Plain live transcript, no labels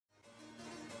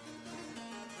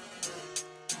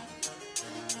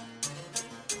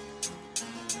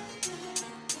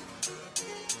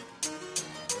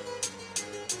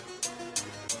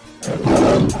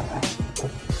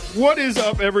What is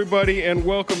up, everybody, and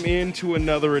welcome into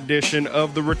another edition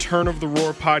of the Return of the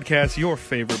Roar podcast, your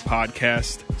favorite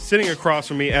podcast. Sitting across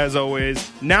from me, as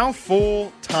always, now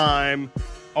full-time,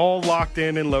 all locked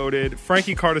in and loaded,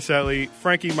 Frankie Cardicelli.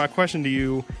 Frankie, my question to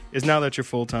you is, now that you're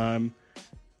full-time,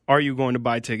 are you going to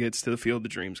buy tickets to the Field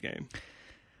of Dreams game?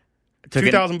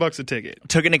 $2,000 a ticket.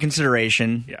 Took into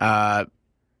consideration. Yeah.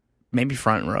 Maybe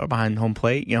front row behind home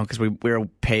plate, because we were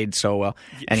paid so well.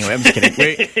 Anyway, I'm just kidding.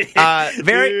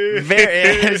 Very,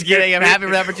 I'm just kidding. I'm happy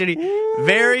for the opportunity.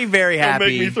 Very, very happy.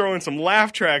 Don't make me throw in some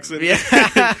laugh tracks in there.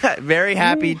 Yeah. Very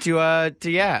happy to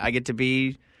I get to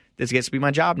be, this gets to be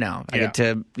my job now. I get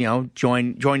to,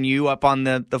 join you up on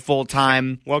the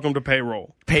full-time. Welcome to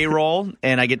payroll,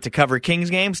 and I get to cover Kings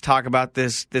games, talk about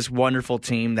this wonderful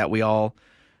team that we all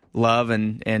love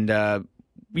and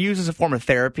use as a form of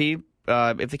therapy.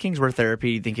 If the Kings were therapy,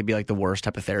 do you think it'd be like the worst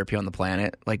type of therapy on the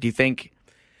planet? Like, do you think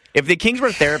if the Kings were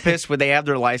therapists, would they have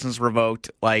their license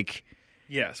revoked? Like,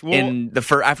 yes, well,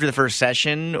 after the first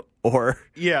session, or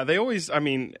they always. I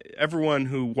mean, everyone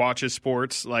who watches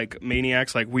sports like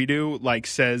maniacs, like we do, like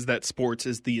says that sports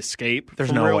is the escape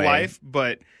from real life.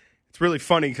 But it's really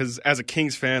funny because as a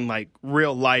Kings fan, like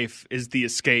real life is the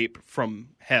escape from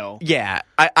hell. Yeah,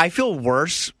 I feel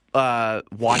worse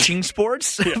watching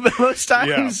sports most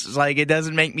times. Yeah. Like, it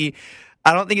doesn't make me.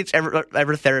 I don't think it's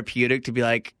ever therapeutic to be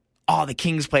like, oh, the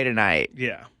Kings play tonight.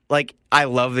 Yeah, like I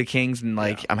love the Kings and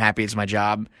I'm happy it's my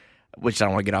job, which I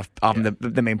don't want to get off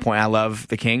the main point. I love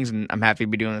the Kings and I'm happy to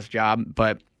be doing this job,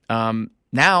 but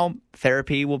now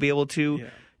therapy will be able to.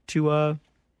 Well,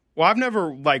 I've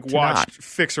never watched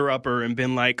Fixer Upper and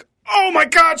been like, oh my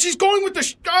God, she's going with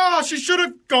she should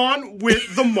have gone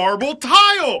with the marble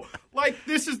tile. Like,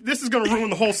 this is going to ruin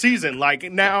the whole season.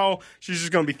 Like, now she's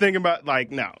just going to be thinking about,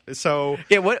 no. So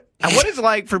what is it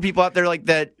like for people out there like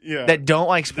that that don't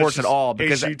like sports at all?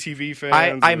 Because HGTV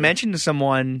fans. I mentioned to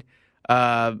someone,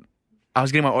 I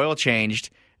was getting my oil changed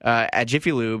at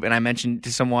Jiffy Lube, and I mentioned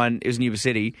to someone, it was in Yuba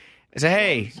City. I said,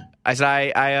 hey,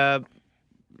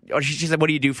 she said, what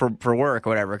do you do for work or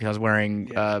whatever? Because I was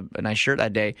wearing a nice shirt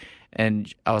that day.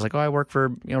 And I was like, I work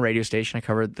for a radio station. I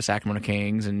covered the Sacramento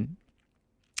Kings. And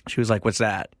she was like, what's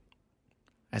that?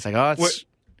 I was like,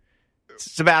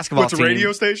 it's a basketball team. What's a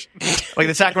radio station? Like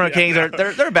the Sacramento Kings,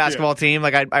 they're a basketball team.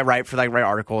 Like I write for write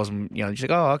articles. And she's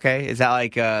like, oh, okay. Is that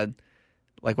like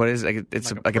what is it?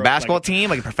 It's like a basketball team,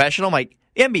 like a professional? I'm like,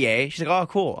 the NBA. She's like, oh,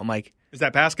 cool. I'm like, is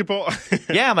that basketball?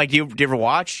 Yeah. I'm like, do you ever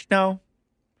watch? No.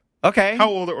 Okay. How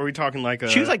old are we talking?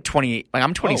 She was like 28. Like,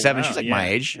 I'm 27. Oh, wow. She's like my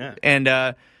age. Yeah.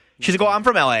 And she's like, I'm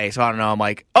from LA, so I don't know. I'm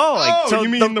like, so you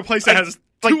mean the place that has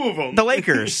two of them? The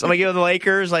Lakers. I'm like, the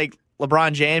Lakers, like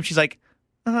LeBron James. She's like,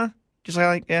 just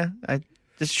like, yeah. I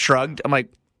just shrugged. I'm like,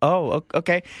 oh,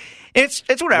 okay. It's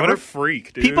whatever. What a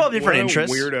freak, dude. People have different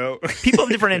interests. Weirdo. People have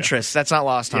different interests. That's not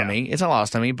lost on me. It's not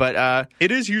lost on me, but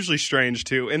it is usually strange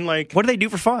too. And like, what do they do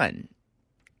for fun?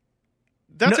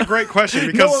 That's a great question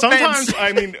because sometimes,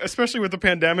 I mean, especially with the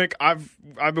pandemic, I've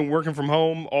been working from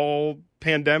home all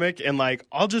pandemic, and like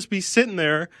I'll just be sitting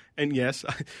there, and yes,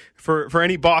 for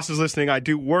any bosses listening, I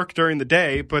do work during the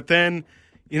day, but then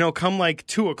come like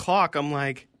 2:00, I'm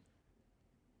like,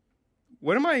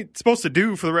 what am I supposed to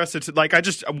do for the rest of like I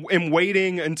just am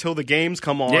waiting until the games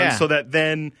come on so that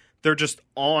then they're just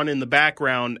on in the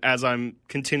background as I'm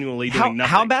continually doing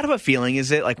nothing. How bad of a feeling is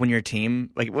it, like, when your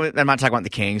team, like, I'm not talking about the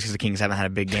Kings because the Kings haven't had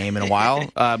a big game in a while,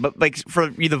 but, like,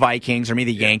 for you, the Vikings, or me,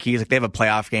 the Yankees, like, they have a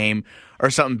playoff game or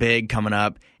something big coming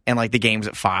up, and, like, the game's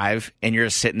at 5, and you're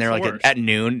just sitting there, like, at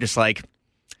noon, just, like,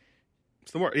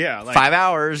 it's the worst. Yeah, like, 5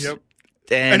 hours. Yep.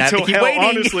 And until I have to keep waiting.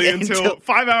 Honestly, until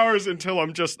 5 hours until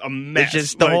I'm just a mess. It's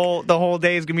just the whole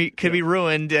day is could be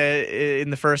ruined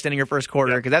in the first inning or first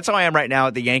quarter, because that's how I am right now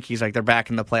at the Yankees. Like, they're back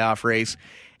in the playoff race,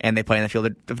 and they play in the Field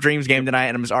of Dreams game tonight.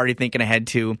 And I'm just already thinking ahead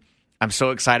to. I'm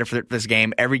so excited for this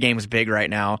game. Every game is big right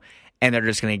now, and they're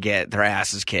just going to get their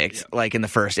asses kicked, like in the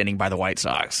first inning by the White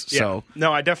Sox. Yeah. So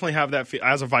no, I definitely have that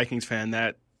as a Vikings fan.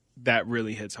 That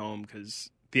really hits home because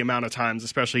the amount of times,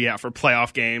 especially for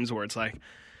playoff games, where it's like,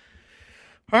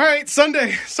 all right,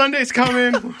 Sunday's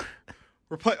coming.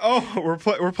 We're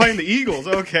playing the Eagles.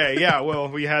 Okay, yeah. Well,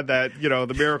 we had that,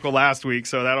 the miracle last week,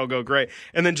 so that'll go great.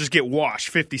 And then just get washed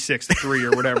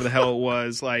 56-3 or whatever the hell it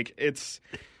was. Like, it's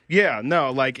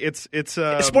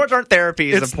sports aren't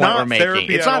therapy. Is the point we're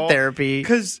making? It's not therapy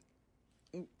because.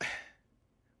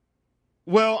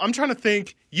 Well, I'm trying to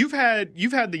think. You've had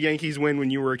the Yankees win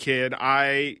when you were a kid.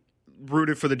 I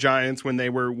rooted for the Giants when they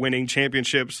were winning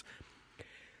championships.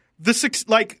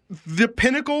 The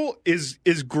pinnacle is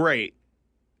great.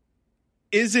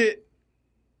 Is it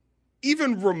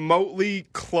even remotely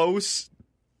close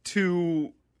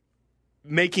to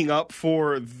making up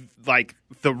for like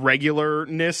the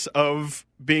regularness of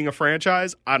being a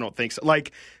franchise? I don't think so.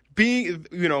 Like being,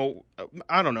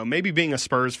 I don't know, maybe being a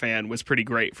Spurs fan was pretty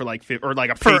great for like, or like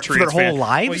a Patriots for their whole fan.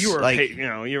 lives. Well, you were, like,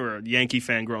 you were a Yankee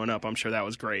fan growing up. I'm sure that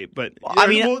was great. But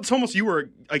it's almost you were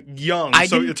like young,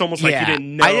 so it's almost like you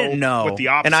didn't know what the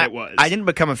opposite was. I didn't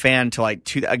become a fan until like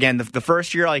the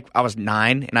first year, like I was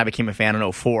 9, and I became a fan in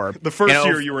 2004. The first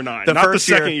year you were 9, not the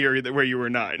second year where you were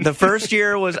 9. The first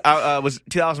year was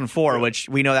 2004, which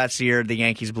we know that's the year the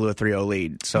Yankees blew a 3-0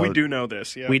 lead. So we do know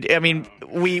this. Yeah,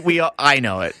 I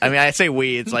know it. I mean, I say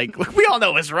we. It's like we all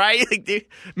know this, right? Like, dude,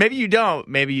 maybe you don't.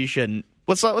 Maybe you shouldn't.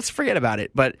 Let's forget about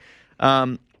it. But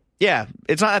yeah,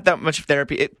 it's not that much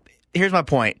therapy. Here's my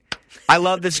point. I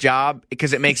love this job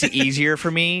because it makes it easier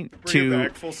for me Bring it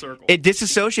back full circle. It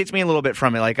disassociates me a little bit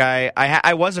from it. Like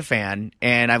I was a fan,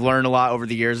 and I've learned a lot over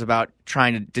the years about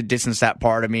trying to distance that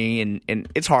part of me, and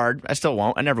it's hard. I still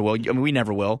won't. I never will. I mean, we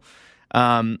never will.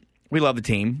 We love the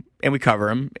team, and we cover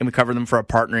them, and we cover them for a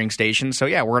partnering station. So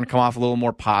yeah, we're going to come off a little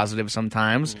more positive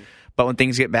sometimes. But when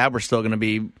things get bad, we're still going to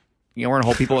be, we're going to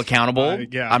hold people accountable.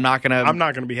 Yeah. I'm not going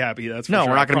to be happy. That's for no,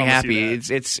 sure. we're not going to be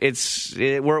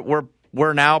happy.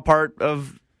 We're now part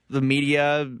of the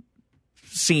media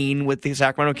scene with the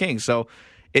Sacramento Kings. So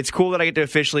it's cool that I get to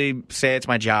officially say it's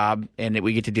my job and that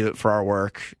we get to do it for our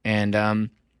work. And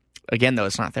again, though,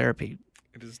 it's not therapy.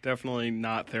 It is definitely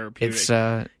not therapeutic.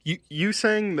 It's you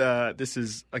saying that this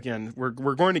is, again, we're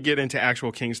going to get into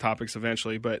actual Kings topics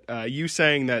eventually, but you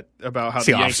saying that about how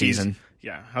the Yankees, off-season.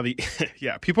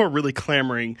 People are really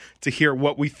clamoring to hear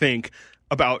what we think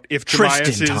about if Tristan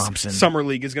Tobias's Thompson. summer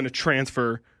league is going to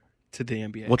transfer to the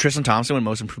NBA. Will Tristan Thompson win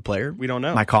Most Improved Player? We don't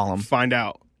know. I call him. Find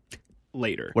out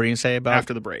later. What are you going to say about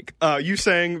after the break? You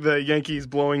saying the Yankees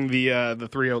blowing the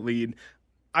 3-0 lead?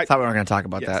 I thought we weren't going to talk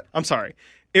about that. I'm sorry.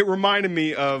 It reminded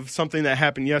me of something that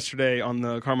happened yesterday on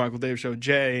the Carmichael Davis show.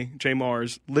 Jay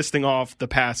Mars listing off the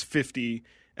past 50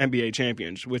 NBA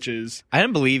champions, which is I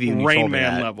didn't believe you. Rain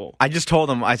Man level. I just told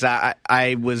him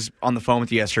I was on the phone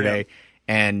with you yesterday,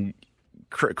 and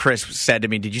Chris said to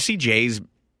me, "Did you see Jay's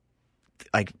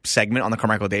segment on the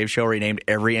Carmichael Davis show where he named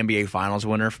every NBA Finals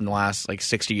winner from the last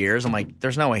 60 years?" I'm like,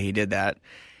 "There's no way he did that."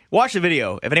 Watch the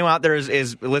video. If anyone out there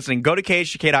is listening, go to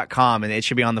KHTK.com, and it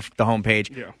should be on the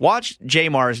homepage. Yeah. Watch Jay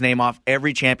Mars name off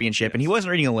every championship, and he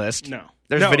wasn't reading a list. No.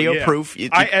 There's video proof.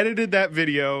 I edited that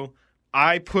video.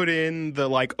 I put in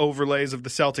the overlays of the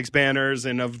Celtics banners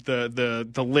and of the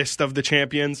list of the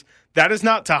champions. That is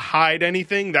not to hide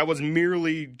anything. That was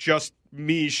merely just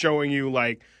me showing you,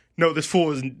 no, this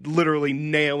fool is literally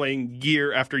nailing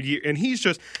year after year. And he's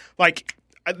just,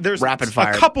 there's rapid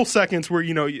fire. A couple seconds where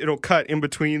it'll cut in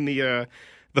between the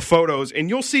photos, and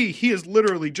you'll see he is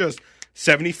literally just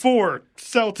 74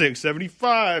 Celtics,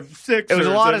 75 Sixers. It was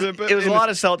a lot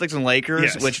of Celtics and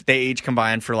Lakers, yes. which they each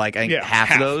combined for I think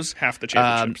half of those, half the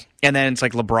championships. And then it's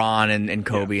LeBron and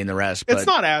Kobe and the rest. But it's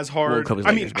not as hard. Kobe's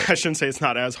I Lakers, mean, I shouldn't say it's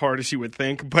not as hard as you would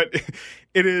think, but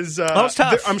it is. It's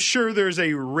tough. I'm sure there's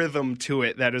a rhythm to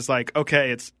it that is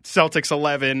okay, it's Celtics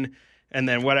 11. And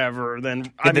then whatever. Then the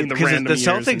random the years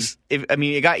Celtics.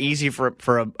 It got easy for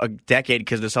a decade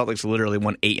because the Celtics literally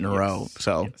won 8 in a row.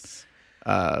 So,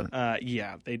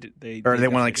 they did. They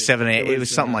won 7, 8. It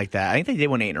was something like that. I think they did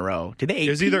win 8 in a row. Did they? 8? It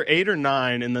was either 8 or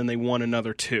 9, and then they won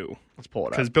another 2. Let's pull it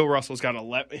up because Bill Russell's got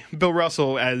 11. Bill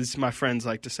Russell, as my friends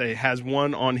like to say, has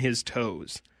one on his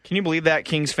toes. Can you believe that,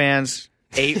 Kings fans?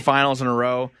 8 finals in a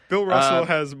row. Bill Russell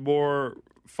has more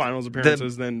finals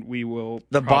appearances than we will.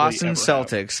 The Boston ever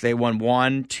Celtics, have. they won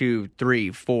 1, 2,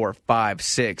 3, 4, 5,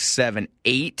 6, 7,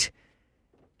 8.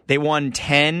 They won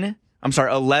 10. I'm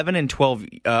sorry, 11 and 12.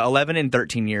 11 and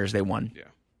 13 years they won. Yeah,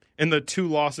 and the 2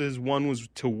 losses. One was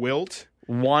to Wilt.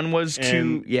 One was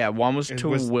to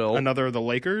Wilt. Another the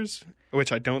Lakers,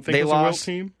 which I don't think was a Wilt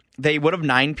team. They would have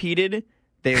 9-peated.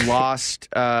 They lost.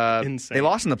 Insane. They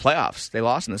lost in the playoffs. They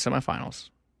lost in the semifinals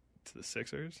to the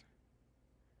Sixers.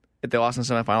 They lost in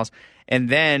the semifinals, and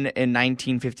then in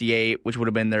 1958, which would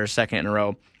have been their second in a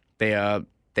row,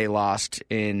 they lost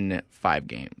in 5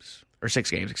 games or 6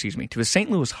 games, excuse me, to the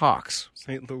St. Louis Hawks.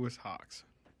 St. Louis Hawks.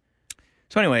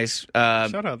 So, anyways,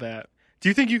 shout out that. Do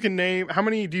you think you can name how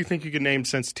many? Do you think you can name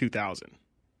since 2000?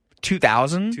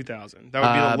 2000. 2000. That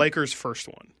would be the Lakers' first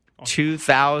one.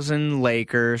 2000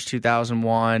 Lakers,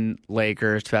 2001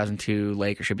 Lakers, 2002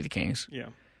 Lakers should be the Kings. Yeah.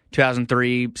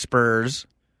 2003 Spurs.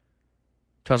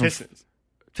 Pistons.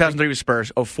 2003 was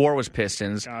Spurs. 04 was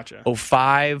Pistons. Gotcha.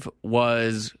 05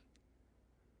 was.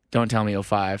 Don't tell me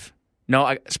 05.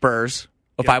 No, Spurs.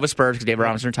 05 was Spurs because David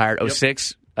Robinson retired.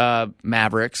 06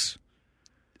 Mavericks.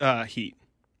 Heat.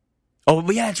 Oh,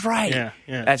 but yeah, that's right.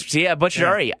 Yeah. Butch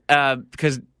already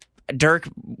because Dirk,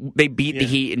 they beat the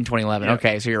Heat in 2011. Yeah.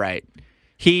 Okay, so you're right.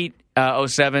 Heat,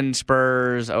 07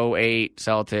 Spurs, 08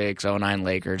 Celtics, 09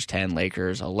 Lakers, 10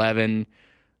 Lakers, 11.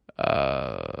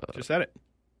 Just said it.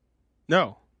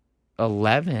 No.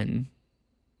 11.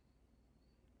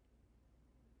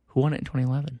 Who won it in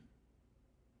 2011?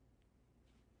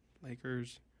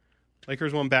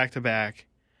 Lakers won back-to-back.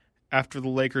 After the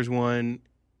Lakers won,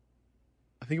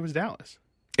 I think it was Dallas.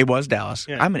 It was Dallas.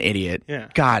 Yeah. I'm an idiot. Yeah.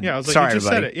 God. Yeah, I was like, sorry, you just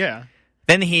everybody. said it. Yeah.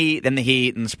 Then the Heat,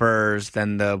 and the Spurs,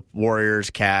 then the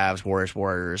Warriors, Cavs,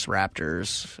 Warriors,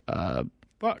 Raptors,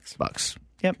 Bucks.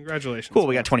 Yep. Congratulations. Cool.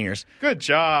 We got 20 years. Good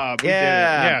job. We did it.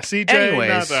 Yeah. CJ, Anyways,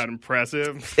 not that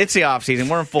impressive. It's the off season.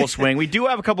 We're in full swing. We do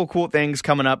have a couple cool things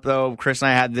coming up, though. Chris and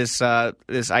I had this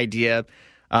idea.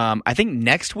 I think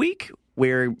next week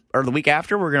or the week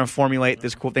after, we're going to formulate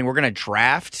this cool thing. We're going to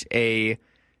draft a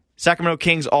Sacramento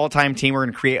Kings all-time team. We're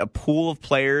going to create a pool of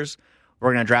players.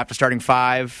 We're going to draft a starting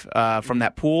five from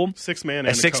that pool. A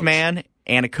six-man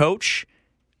and a coach.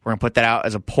 We're going to put that out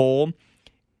as a poll.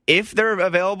 If they're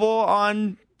available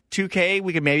on 2K,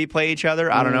 we could maybe play each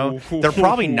other. I don't know. They're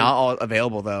probably not all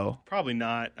available, though. Probably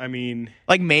not. I mean...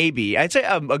 Like, maybe. I'd say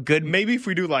a good... Maybe if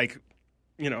we do, like,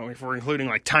 if we're including,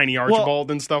 like, Tiny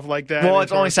Archibald and stuff like that. Well,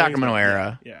 it's only Sacramento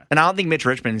era. Yeah. And I don't think Mitch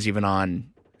Richmond's even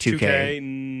on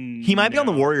 2K. He might be on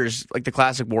the Warriors, like the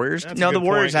classic Warriors. That's no, the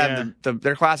Warriors have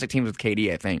their classic teams with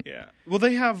KD, I think. Yeah. Well,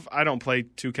 they have... I don't play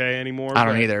 2K anymore. I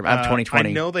don't either. I have 2020.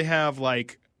 I know they have,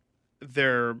 like,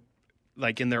 their...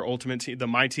 Like in their ultimate team,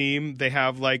 my team, they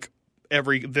have like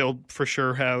they'll for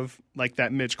sure have like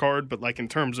that Mitch card, but like in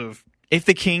terms of if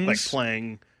the Kings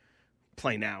like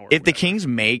play now, if the Kings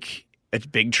make a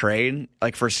big trade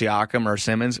like for Siakam or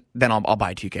Simmons, then I'll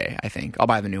buy 2K. I think I'll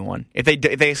buy the new one. If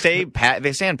they stay pat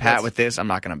with this, I'm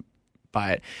not gonna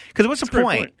buy it because what's the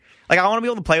point? Like I want to be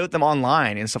able to play with them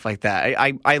online and stuff like that.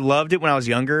 I loved it when I was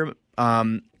younger.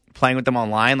 Playing with them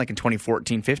online like in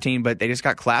 2014, 15, but they just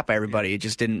got clapped by everybody. It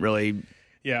just didn't really.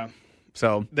 Yeah.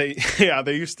 So they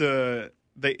used to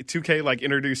 2K like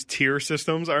introduced tier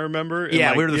systems. I remember. And,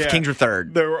 yeah, like, the Kings were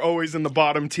third. They were always in the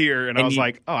bottom tier, and I was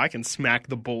like, oh, I can smack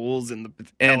the Bulls and the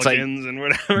Pelicans and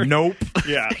whatever. Nope.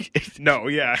 Yeah. No.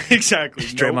 Yeah. Exactly.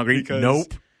 Draymond Green.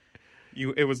 Nope.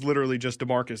 It was literally just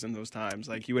DeMarcus in those times.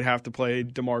 Like you would have to play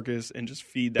DeMarcus and just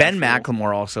feed that. Ben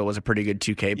McLemore also was a pretty good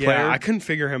 2K player. Yeah, I couldn't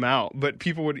figure him out, but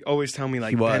people would always tell me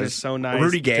like Ben is so nice.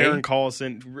 Rudy Gay, Darren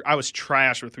Collison. I was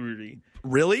trash with Rudy.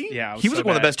 Really? Yeah, he was like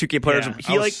one of the best 2K players. Yeah,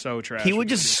 he was so trash. He would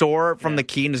just soar from the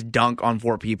key and just dunk on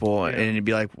four people, and it'd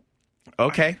be like,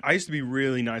 okay. I used to be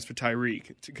really nice with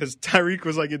Tyreek because Tyreek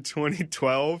was like in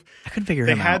 2012. I couldn't figure him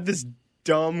out. They had this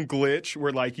dumb glitch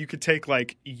where like you could take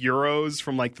like euros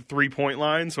from like the 3-point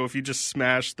line. So if you just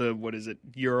smash the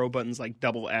euro buttons like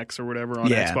double X or whatever on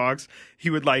Xbox,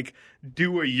 he would like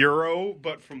do a euro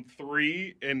but from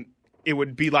 3 and it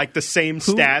would be like the same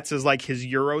stats as like his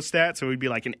euro stats. So it would be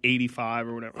like an 85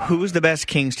 or whatever. Who's the best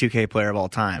Kings 2K player of all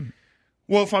time?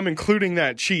 Well, if I'm including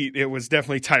that cheat, it was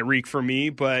definitely Tyreek for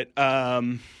me, but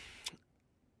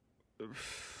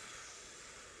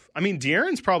I mean,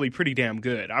 De'Aaron's probably pretty damn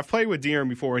good. I've played with De'Aaron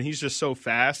before, and he's just so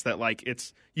fast that like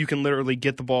you can literally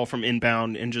get the ball from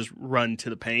inbound and just run to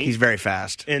the paint. He's very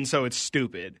fast, and so it's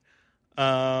stupid.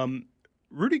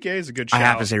 Rudy Gay is a good shout. I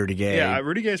have to say Rudy Gay. Yeah,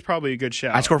 Rudy Gay is probably a good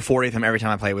shout. I score 40 with him every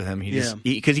time I play with him.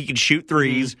 Because he could shoot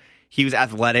threes. Mm-hmm. He was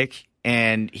athletic.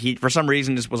 And he, for some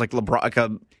reason, just was like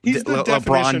LeBron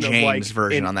James like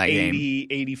version on that 80,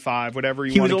 85, whatever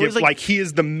you want to give. Like he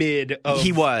is the mid of.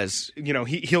 He was.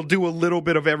 He'll do a little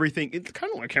bit of everything. It's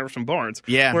kind of like Harrison Barnes.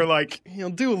 Yeah. Where like he'll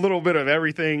do a little bit of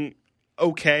everything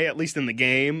okay, at least in the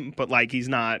game, but like he's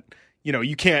not.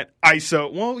 You can't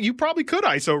ISO. Well, you probably could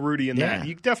ISO Rudy in that.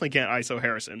 You definitely can't ISO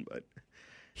Harrison, but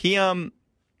he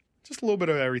just a little bit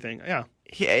of everything. Yeah.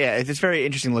 Yeah, it's very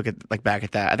interesting to look at back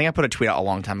at that. I think I put a tweet out a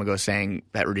long time ago saying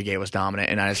that Rudy Gay was dominant,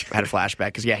 and I just had a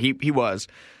flashback because he was.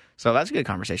 So that's a good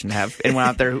conversation to have. Anyone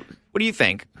out there, what do you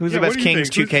think? Who's the best Kings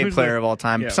 2K player of all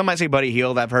time? Some might say Buddy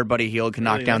Hield. I've heard Buddy Hield can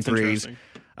knock down threes.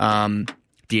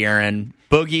 De'Aaron,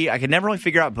 Boogie. I could never really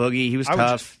figure out Boogie. He was tough.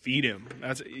 I would just feed him.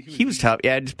 He was tough.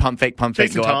 Yeah, just pump fake.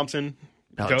 Jason Thompson.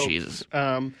 Oh, Dope. Jesus.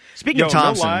 Speaking of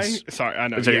Thompsons. No sorry, I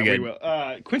know. We will.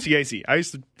 Quincy Acey. I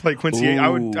used to play Quincy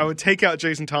Acey. I would take out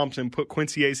Jason Thompson, put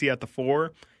Quincy Acey at the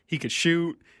 4. He could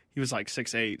shoot. He was like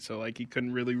 6'8", so like he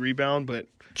couldn't really rebound, but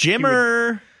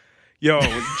Jimmer.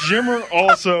 Jimmer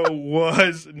also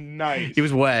was nice. He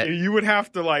was wet. You would have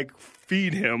to like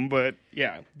feed him, but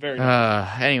yeah, very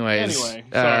nice. Anyway,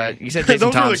 sorry. You said Jason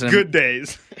Those Thompson. Those were the good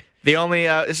days. The only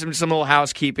some little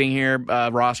housekeeping here,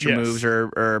 roster moves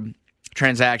or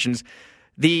transactions.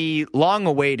 The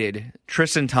long-awaited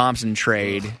Tristan Thompson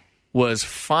trade was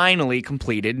finally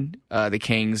completed. The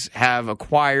Kings have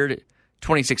acquired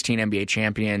 2016 NBA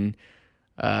champion,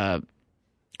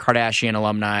 Kardashian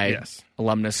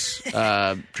alumnus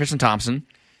Tristan Thompson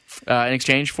in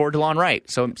exchange for DeLon Wright.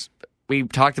 So we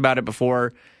talked about it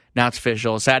before. Now it's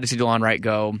official. Sad to see DeLon Wright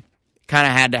go. Kind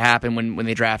of had to happen when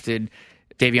they drafted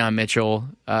Davion Mitchell.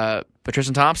 But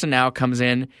Tristan Thompson now comes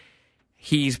in.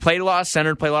 He's played a lot of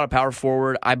center, played a lot of power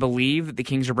forward. I believe that the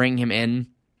Kings are bringing him in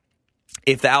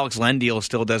if the Alex Len deal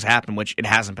still does happen, which it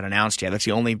hasn't been announced yet. That's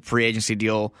the only free agency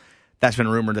deal that's been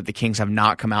rumored that the Kings have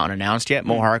not come out and announced yet.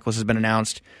 Mo Harkless has been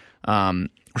announced.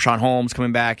 Rashawn Holmes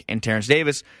coming back, and Terrence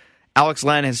Davis. Alex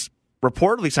Len has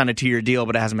reportedly signed a 2-year deal,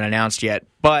 but it hasn't been announced yet.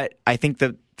 But I think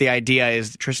that the idea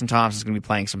is that Tristan Thompson is going to be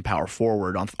playing some power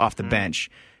forward off the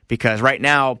bench, because right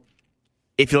now,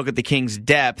 if you look at the Kings'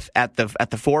 depth at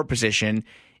the forward position,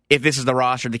 if this is the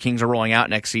roster the Kings are rolling out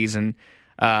next season,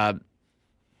 the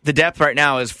depth right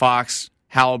now is Fox,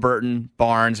 Halliburton,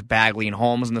 Barnes, Bagley, and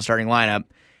Holmes in the starting lineup,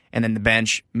 and then the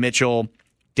bench: Mitchell,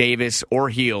 Davis, or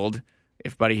Hield,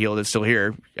 if Buddy Hield is still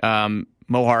here, Mo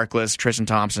Harkless, Tristan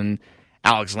Thompson,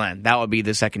 Alex Len. That would be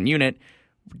the second unit.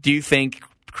 Do you think,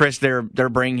 Chris, they're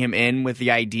bringing him in with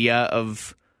the idea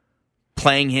of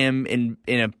playing him in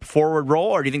a forward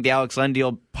role, or do you think the Alex Len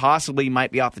deal possibly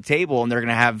might be off the table and they're going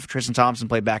to have Tristan Thompson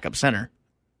play backup center?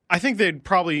 I think they'd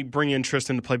probably bring in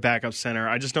Tristan to play backup center.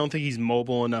 I just don't think he's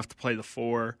mobile enough to play the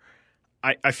 4.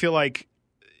 I feel like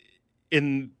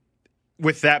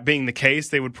with that being the case,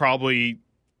 they would probably,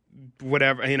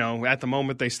 whatever, at the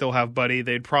moment they still have Buddy.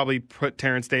 They'd probably put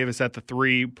Terrence Davis at the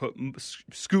 3,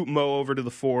 scoot Mo over to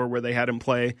the 4 where they had him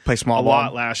play small a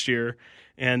lot last year,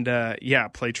 and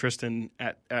play Tristan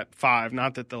at 5.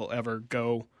 Not that they'll ever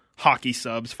go hockey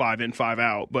subs 5 in, 5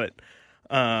 out, but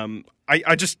I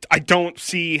don't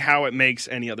see how it makes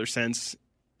any other sense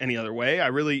any other way.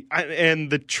 And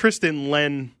the Tristan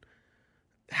Len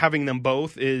having them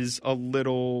both is a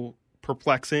little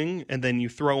perplexing, and then you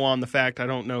throw on the fact, I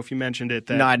don't know if you mentioned it,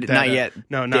 that not yet.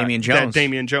 Damian Jones. That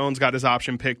Damian Jones got his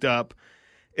option picked up.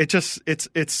 It's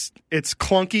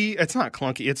clunky. It's not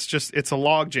clunky. It's a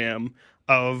logjam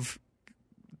of,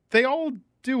 they all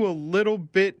do a little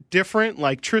bit different.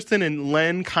 Like Tristan and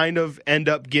Len kind of end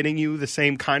up getting you the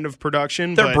same kind of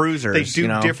production. They're but bruisers. They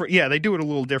do different. Yeah, they do it a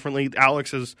little differently.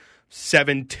 Alex is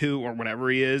 7'2" or whatever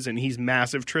he is, and he's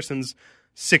massive. Tristan's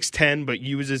 6'10", but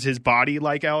uses his body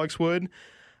like Alex would.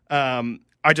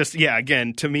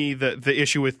 Again, to me, the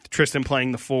issue with Tristan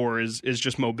playing the 4 is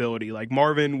just mobility. Like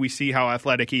Marvin, we see how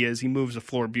athletic he is. He moves the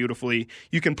floor beautifully.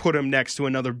 You can put him next to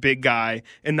another big guy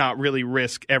and not really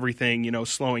risk everything,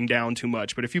 slowing down too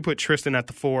much. But if you put Tristan at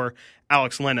the 4,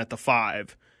 Alex Len at the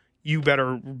 5, you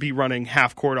better be running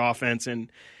half-court offense. And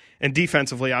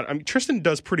defensively, I mean, Tristan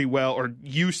does pretty well, or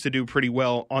used to do pretty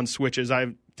well on switches.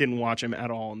 I didn't watch him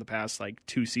at all in the past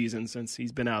 2 seasons since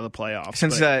he's been out of the playoffs.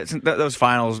 Since those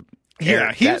finals,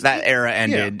 that era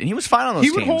ended, and he was fine on those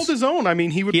teams. He would hold his own. I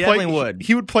mean, he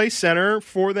would play center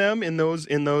for them in those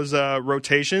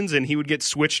rotations, and he would get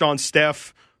switched on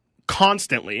Steph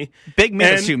constantly. Big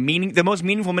minutes too. The most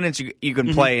meaningful minutes you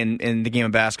can play in the game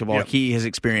of basketball. He has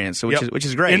experienced, which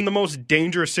is great. In the most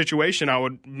dangerous situation, I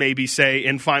would maybe say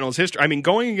in finals history. I mean,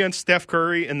 going against Steph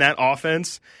Curry in that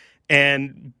offense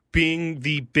and being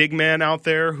the big man out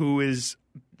there who is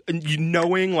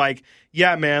knowing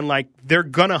they're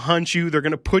gonna hunt you, they're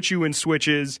gonna put you in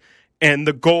switches, and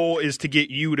the goal is to get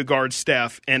you to guard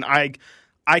Steph. And I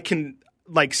can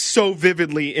so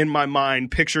vividly in my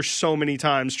mind picture so many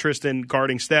times Tristan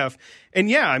guarding Steph. And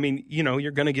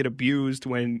you're gonna get abused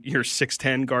when you're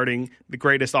 6'10" guarding the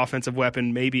greatest offensive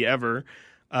weapon maybe ever.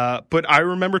 But I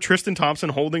remember Tristan Thompson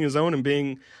holding his own and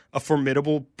being a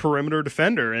formidable perimeter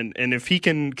defender. And if he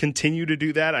can continue to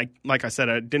do that, like I said,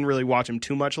 I didn't really watch him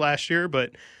too much last year,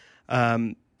 but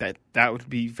that would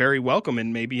be very welcome.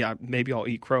 And maybe I'll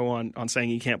eat crow on saying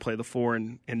he can't play the 4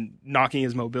 and knocking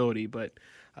his mobility. But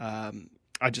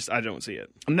I don't see it.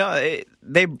 No, I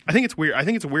think it's weird. I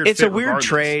think it's a weird. It's a weird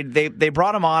trade. They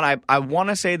brought him on. I want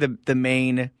to say the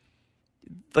main,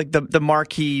 the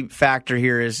marquee factor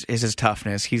here is his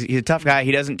toughness. He's a tough guy.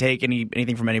 He doesn't take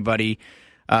anything from anybody.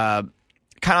 Kind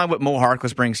of like what Mo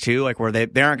Harkless brings too, where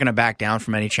they aren't going to back down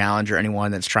from any challenge or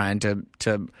anyone that's trying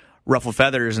to ruffle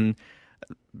feathers. And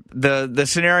the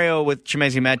scenario with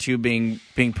Chimezie Metu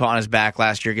being put on his back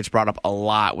last year gets brought up a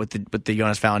lot with the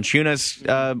Jonas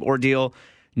Valanciunas ordeal.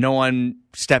 No one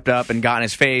stepped up and got in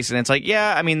his face, and it's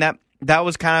that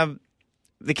was kind of,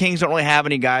 the Kings don't really have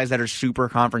any guys that are super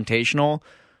confrontational.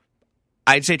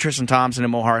 I'd say Tristan Thompson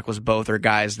and Mo Harkless both are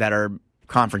guys that are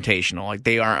confrontational.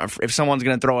 They aren't. If someone's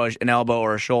going to throw an elbow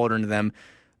or a shoulder into them,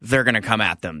 they're going to come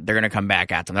at them. They're going to come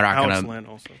back at them. They're not going to. Alex Len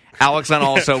also. Alex Len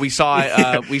also. We saw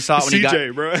it when CJ, he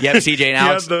got. Bro. Yep, CJ and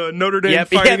Alex. He had the Notre Dame Yep,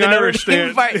 Fighting Irish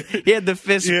stand. He had the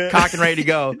fist cocked and ready to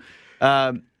go.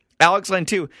 Alex Len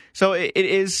too. So it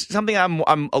is something I'm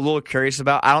a little curious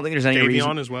about. I don't think there's any reason.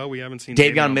 Davion as well. We haven't seen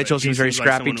Davion Mitchell seems very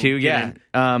scrappy too. Get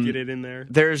it in there.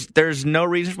 There's no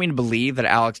reason for me to believe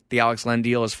that the Alex Len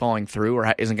deal is falling through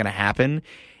or isn't going to happen.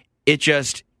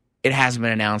 It hasn't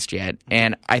been announced yet,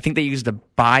 and I think they used the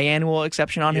biannual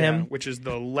exception on him, which is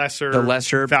the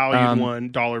lesser valued one,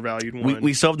 dollar valued one.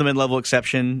 We still have the mid-level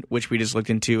exception, which we just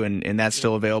looked into, and that's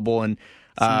still available. And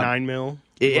 $9 million.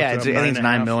 Yeah, I think it's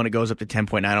 $9 million, and it goes up to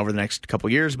 10.9 over the next couple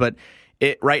of years. But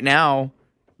right now,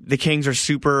 the Kings are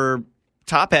super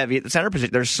top heavy at the center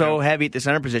position. They're so heavy at the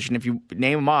center position. If you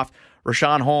name them off,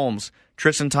 Rashawn Holmes,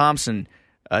 Tristan Thompson,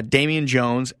 Damian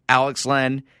Jones, Alex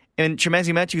Len, and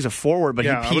Chimezie Metu is a forward, but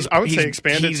I would say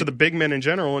expanded to the big men in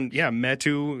general, and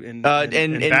Metu and Bagley.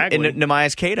 And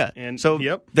Nehemias Queta. And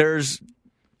there's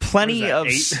plenty of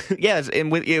 8? yes,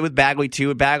 and with Bagley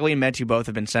too. Bagley and Metu both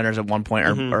have been centers at one point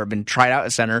or have been tried out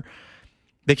as center.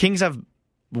 The Kings have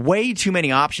way too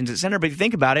many options at center, but if you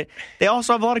think about it, they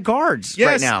also have a lot of guards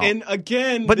right now. And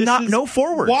again, but no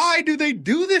forwards. Why do they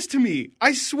do this to me?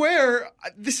 I swear,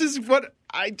 this is what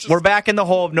we're back in the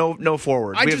hole of no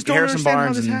forwards. I we just have don't Harrison understand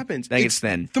Barnes how this happens. It's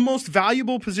thin. The most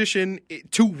valuable position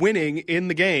to winning in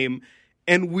the game,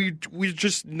 and we're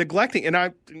just neglecting.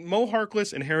 And Mo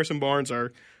Harkless and Harrison Barnes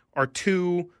are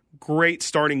two great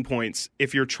starting points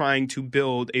if you're trying to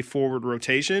build a forward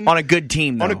rotation on a good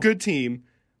team. Though. On a good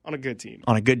team.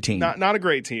 Not a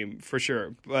great team for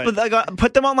sure. But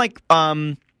put them on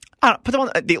put them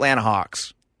on the Atlanta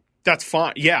Hawks. That's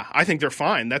fine. Yeah, I think they're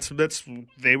fine. I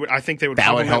think they would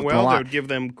help well. They would give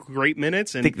them great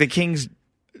minutes. And the Kings.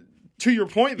 To your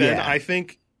point, then I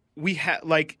think we have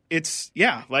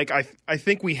I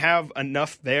think we have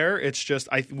enough there. It's just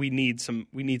we need some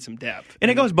depth,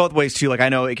 and it goes both ways too. Like I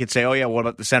know it could say, oh yeah, what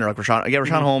about the center? Like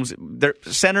Rashawn Holmes.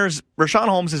 Rashawn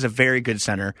Holmes is a very good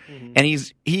center, and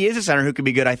he is a center who could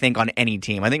be good. I think on any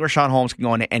team. I think Rashawn Holmes can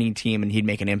go on any team and he'd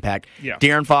make an impact. Yeah.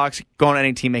 De'Aaron Fox go on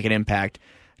any team, make an impact.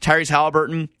 Tyrese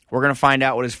Halliburton, we're going to find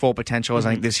out what his full potential is.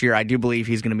 I think this year, I do believe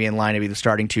he's going to be in line to be the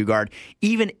starting 2 guard,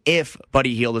 even if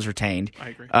Buddy Hield is retained. I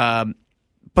agree.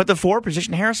 But the forward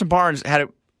position, Harrison Barnes had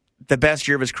the best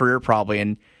year of his career probably,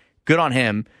 and good on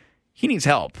him. He needs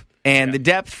help, and the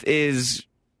depth is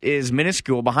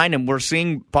minuscule behind him. We're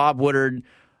seeing Bob Woodard,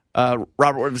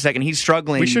 Robert Woodard II. He's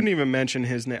struggling. We shouldn't even mention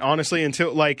his name honestly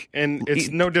until and it's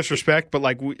no disrespect,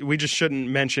 but we just shouldn't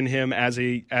mention him as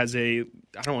a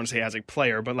I don't want to say as a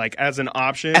player, but as an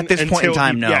option at this point in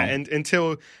time. No, and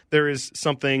until there is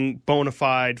something bona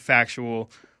fide,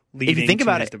 factual. If you think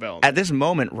about it, at this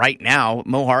moment, right now,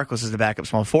 Mo Harkless is the backup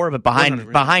small forward, but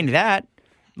behind that,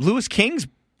 Louis King's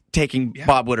taking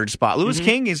Bob Woodard's spot. Louis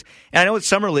King is, and I know it's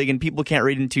summer league and people can't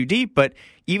read in too deep, but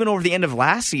even over the end of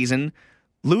last season,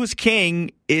 Louis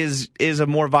King is a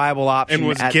more viable option and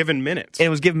was given minutes.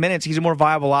 He's a more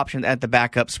viable option at the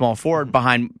backup small forward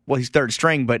behind. Well, he's third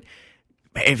string, but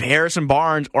if Harrison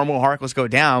Barnes or Mo Harkless go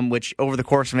down, which over the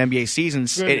course of NBA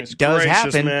seasons it does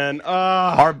happen, man.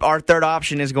 Our third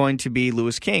option is going to be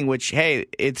Louis King, which, hey,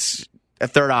 it's a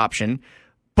third option.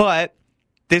 But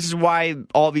this is why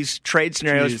all these trade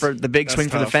scenarios for the big swing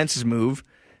for the fences move.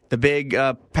 The big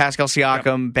Pascal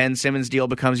Siakam, Ben Simmons deal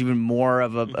becomes even more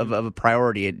of a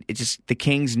priority. It just the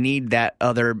Kings need that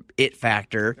other it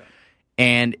factor,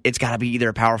 and it's got to be either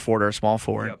a power forward or a small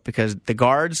forward because the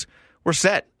guards. We're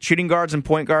set. Shooting guards and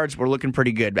point guards, we're looking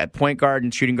pretty good. At point guard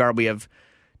and shooting guard, we have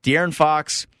De'Aaron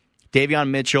Fox, Davion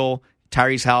Mitchell,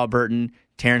 Tyrese Halliburton,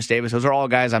 Terrence Davis. Those are all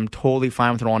guys I'm totally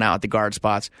fine with rolling out at the guard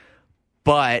spots.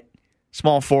 But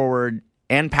small forward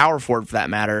and power forward, for that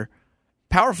matter,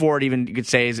 power forward even you could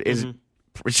say is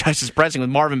just as pressing with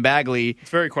Marvin Bagley.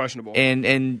 It's very questionable.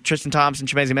 And Tristan Thompson,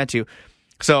 Chimezie Metu.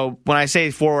 So when I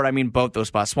say forward, I mean both those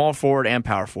spots, small forward and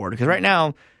power forward. Because right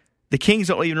now, the Kings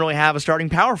don't even really have a starting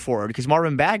power forward because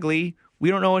Marvin Bagley, we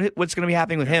don't know what's going to be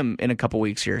happening with him in a couple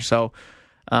weeks here. So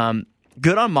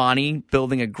good on Monty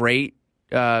building a great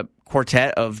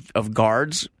quartet of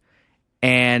guards.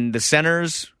 And the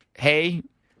centers, hey,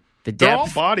 the depth. They're all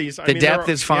bodies. The depth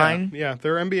is fine. Yeah,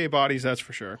 they're NBA bodies, that's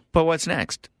for sure. But what's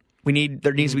next? There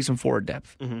needs to be some forward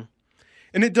depth. Mm-hmm.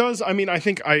 And it does, I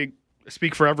think I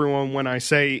speak for everyone when I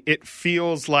say it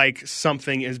feels like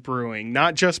something is brewing.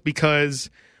 Not just because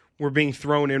we're being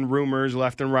thrown in rumors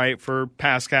left and right for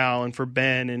Pascal and for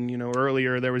Ben, and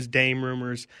earlier there was Dame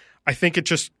rumors. I think it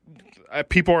just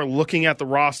people are looking at the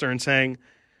roster and saying,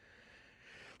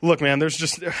 "Look, man, there's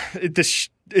just it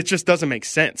just doesn't make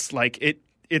sense."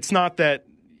 It's not that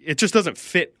it just doesn't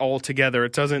fit all together.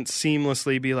 It doesn't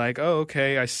seamlessly be like, oh,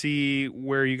 okay, I see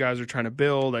where you guys are trying to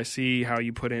build. I see how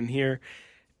you put in here.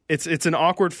 It's an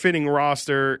awkward fitting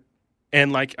roster,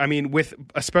 and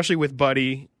especially with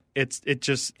Buddy, it's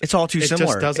all too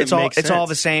similar. Just doesn't make sense. It's all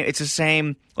the same. It's the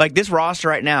same. Like this roster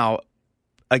right now.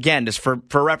 Again, just for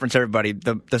reference, everybody,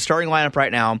 the starting lineup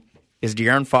right now is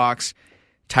De'Aaron Fox,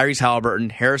 Tyrese Halliburton,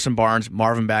 Harrison Barnes,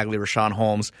 Marvin Bagley, Rashawn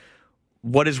Holmes.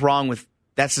 What is wrong with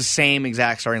that's the same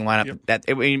exact starting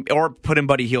lineup or put in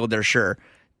Buddy Hield there, sure.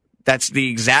 That's the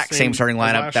exact same starting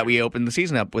lineup that we opened the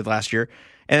season up with last year.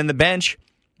 And then the bench,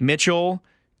 Mitchell,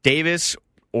 Davis,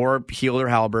 or Hield or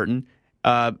Halliburton,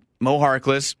 Mo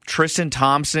Harkless, Tristan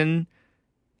Thompson,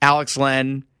 Alex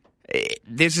Len.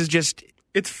 This is just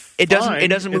it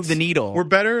doesn't move the needle. We're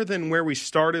better than where we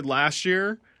started last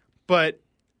year, but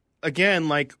again,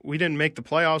 like we didn't make the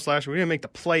playoffs last year. We didn't make the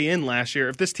play-in last year.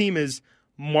 If this team is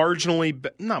not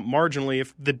marginally,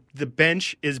 if the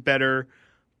bench is better,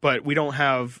 but we don't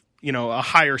have a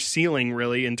higher ceiling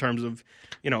really in terms of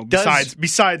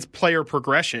besides player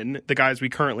progression, the guys we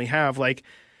currently have, like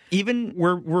even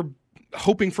we're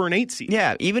hoping for an 8 seed.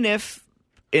 Yeah, even if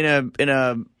in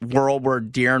a world where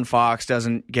De'Aaron Fox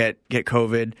doesn't get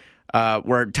COVID,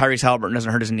 where Tyrese Halliburton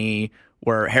doesn't hurt his knee,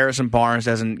 where Harrison Barnes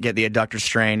doesn't get the adductor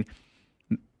strain,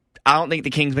 I don't think the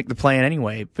Kings make the play-in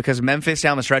anyway because Memphis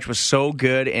down the stretch was so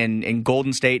good and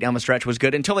Golden State down the stretch was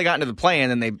good until they got into the play-in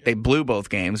and they blew both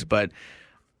games. But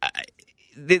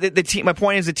the team, my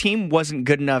point is the team wasn't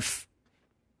good enough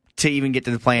to even get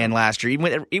to the play-in last year.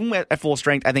 Even at full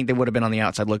strength, I think they would have been on the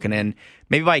outside looking in.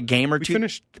 Maybe by a game or two. We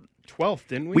finished 12th,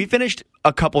 didn't we? We finished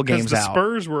a couple games out. The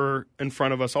Spurs were in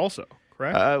front of us also,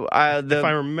 correct? If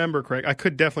I remember correct. I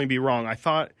could definitely be wrong. I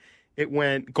thought it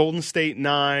went Golden State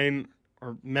 9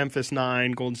 or Memphis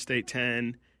 9, Golden State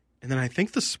 10. And then I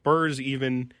think the Spurs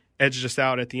even edged us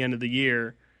out at the end of the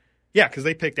year. Yeah, because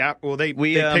they picked they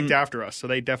picked after us, so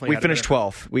they definitely finished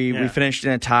 12th. We finished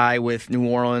in a tie with New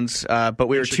Orleans, but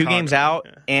we were Chicago, 2 games out,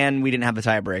 and we didn't have the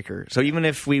tiebreaker. So even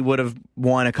if we would have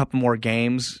won a couple more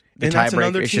games, and that's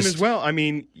another team as well. I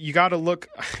mean, you got to look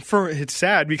for. It's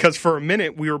sad because for a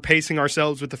minute we were pacing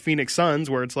ourselves with the Phoenix Suns,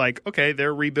 where it's like, okay,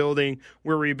 they're rebuilding,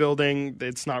 we're rebuilding.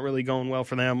 It's not really going well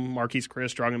for them. Marquise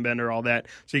Chris, Dragan Bender, all that.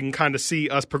 So you can kind of see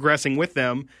us progressing with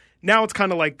them. Now it's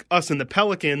kind of like us and the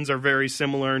Pelicans are very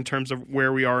similar in terms of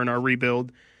where we are in our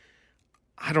rebuild.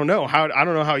 I don't know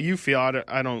how you feel.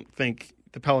 I don't think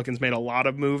the Pelicans made a lot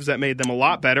of moves that made them a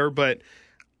lot better, but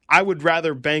I would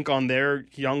rather bank on their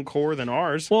young core than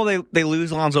ours. Well, they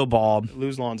lose Lonzo Ball.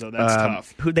 Lose Lonzo. That's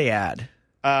tough. Who'd they add?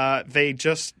 They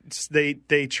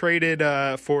traded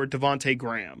for Devontae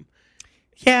Graham.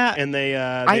 Yeah, and they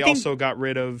also got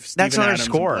rid of Steven that's another Adams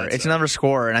scorer. It's another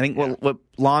scorer, and I think what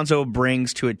Lonzo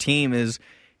brings to a team is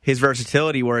his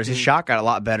versatility, whereas his shot got a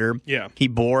lot better. Yeah, he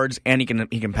boards and he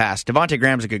can pass. Devontae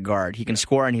Graham's a good guard. He can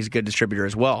score and he's a good distributor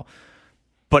as well.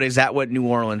 But is that what New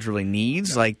Orleans really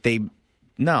needs?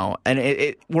 No.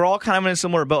 And we're all kind of in a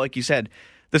similar boat, like you said.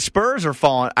 The Spurs are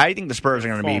falling. I think the Spurs are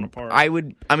going to be. Apart.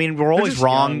 We're always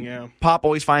wrong. Young, yeah. Pop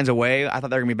always finds a way. I thought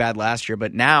they were going to be bad last year,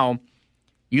 but now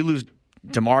you lose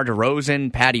DeMar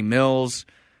DeRozan, Patty Mills.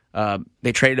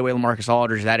 They traded away LaMarcus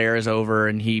Aldridge. That era is over,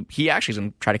 and he actually is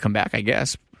going to try to come back, I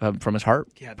guess, from his heart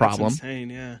problem. That's insane,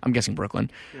 yeah. I'm guessing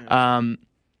Brooklyn. Yeah.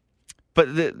 But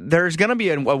there's going to be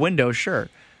a window, sure.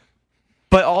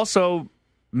 But also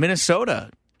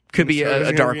Minnesota could be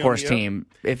a dark horse team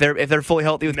if they're fully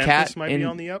healthy with Memphis Cat. Might be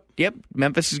on the up. Yep,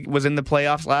 Memphis was in the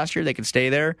playoffs last year. They could stay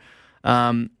there.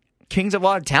 Kings have a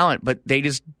lot of talent, but they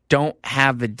just don't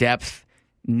have the depth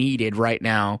needed right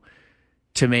now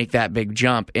to make that big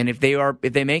jump. And if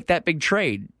they make that big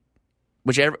trade,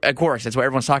 which of course that's what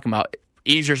everyone's talking about,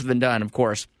 easier said than done. Of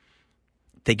course,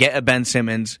 they get a Ben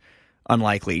Simmons,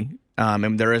 unlikely.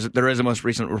 And there is a most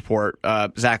recent report.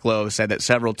 Zach Lowe said that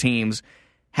several teams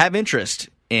have interest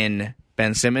in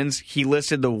Ben Simmons. He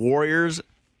listed the Warriors,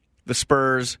 the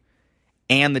Spurs,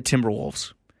 and the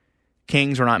Timberwolves.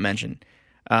 Kings were not mentioned.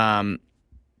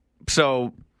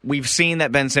 So we've seen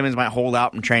that Ben Simmons might hold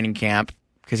out from training camp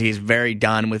because he's very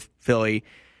done with Philly.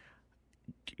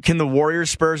 Can the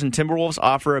Warriors, Spurs, and Timberwolves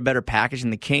offer a better package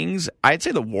than the Kings? I'd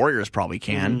say the Warriors probably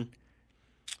can. Mm-hmm.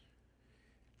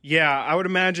 Yeah, I would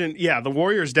imagine. Yeah, the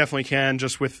Warriors definitely can,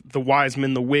 just with the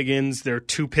Wiseman, the Wiggins, their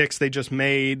 2 picks they just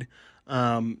made,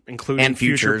 including and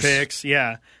future picks.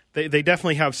 Yeah, they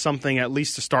definitely have something at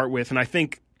least to start with. And I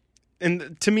think,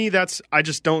 and to me, I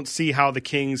just don't see how the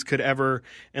Kings could ever,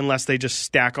 unless they just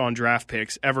stack on draft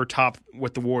picks, ever top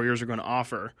what the Warriors are going to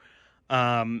offer.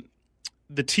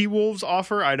 The T-Wolves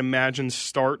offer, I'd imagine,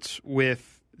 starts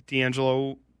with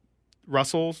D'Angelo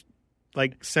Russell's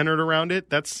like centered around it,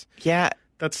 that's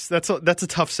a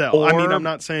tough sell. Or I mean, I'm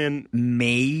not saying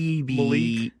maybe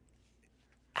Malik.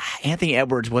 Anthony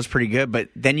Edwards was pretty good, but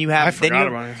then you have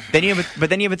about it. Then you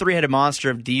have a three-headed monster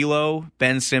of D'Lo,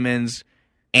 Ben Simmons,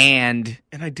 and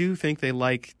I do think they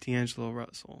like D'Angelo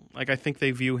Russell. Like, I think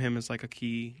they view him as like a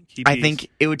key piece. I think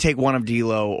it would take one of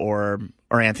D'Lo or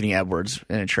Anthony Edwards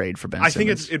in a trade for Ben Simmons. I think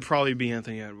it'd probably be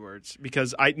Anthony Edwards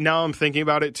because now I'm thinking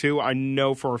about it too. I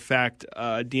know for a fact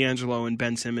D'Angelo and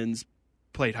Ben Simmons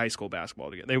played high school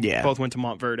basketball together. They both went to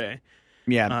Montverde.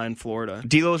 In Florida.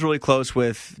 D'Lo was really close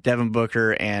with Devin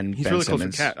Booker and he's Ben really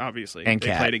Simmons. close with Cat, obviously. And they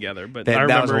Cat. play together. But I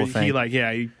remember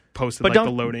he posted the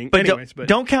loading. But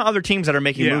don't count other teams that are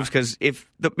making moves because if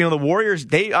the Warriors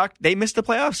they missed the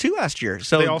playoffs too last year.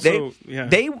 So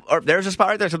there's a spot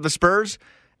right there. So the Spurs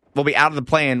will be out of the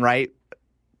play-in, right?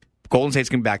 Golden State's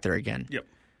gonna be back there again. Yep.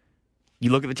 You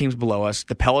look at the teams below us.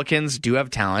 The Pelicans do have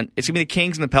talent. It's gonna be the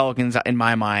Kings and the Pelicans in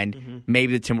my mind. Mm-hmm.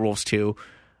 Maybe the Timberwolves too.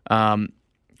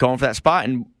 Going for that spot.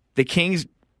 And the Kings,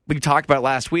 we talked about it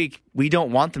last week, we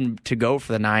don't want them to go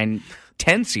for the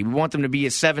 9-10 seed. We want them to be a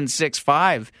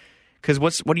 7-6-5. Because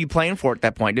what are you playing for at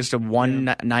that point? Just a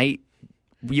one night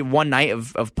of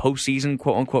postseason,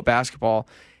 quote-unquote, basketball,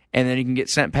 and then you can get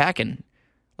sent packing.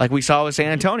 Like we saw with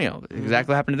San Antonio.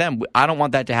 Exactly what happened to them. I don't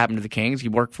want that to happen to the Kings.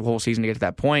 You work for the whole season to get to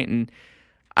that point, and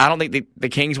I don't think the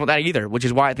Kings want that either, which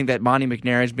is why I think that Monty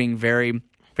McNair is being very,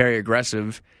 very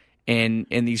aggressive in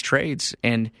these trades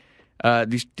and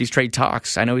these trade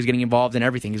talks. I know he's getting involved in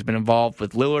everything. He's been involved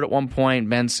with Lillard at one point,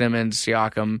 Ben Simmons,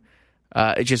 Siakam.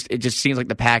 It just seems like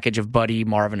the package of Buddy,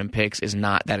 Marvin, and picks is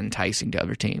not that enticing to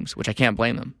other teams, which I can't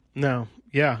blame them. No,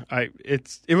 yeah,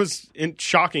 it was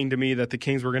shocking to me that the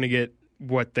Kings were going to get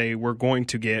what they were going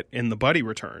to get in the Buddy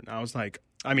return. I was like,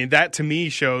 I mean, that to me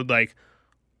showed like,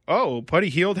 oh, Buddy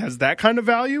Hield has that kind of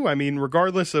value. I mean,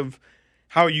 regardless of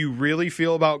how you really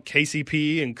feel about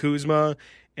KCP and Kuzma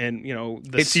and,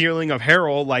 the ceiling of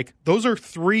Harrell, like those are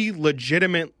three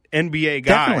legitimate NBA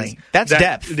guys. Definitely. That's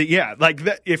depth.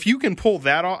 If you can pull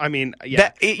that off, I mean,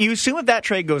 yeah. You assume if that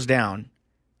trade goes down,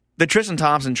 the Tristan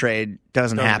Thompson trade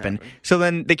doesn't happen. So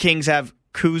then the Kings have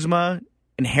Kuzma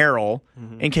and Harrell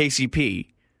and KCP.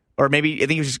 Or maybe I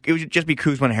think it would just be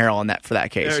Kuzma and Harrell for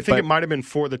that case. Yeah, I think it might have been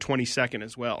for the 22nd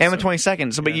as well. And the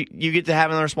 22nd. So, but you get to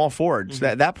have another small forward. So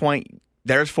at that point,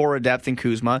 there's forward depth in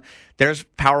Kuzma. There's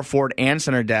power forward and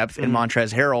center depth in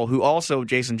Montrezl Harrell, who also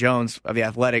Jason Jones of The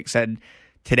Athletic said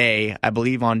today, I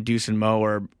believe on Deuce and Mo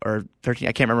or 13,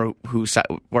 I can't remember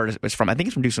where it was from. I think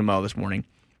it's from Deuce and Mo this morning,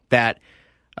 that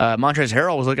Montrezl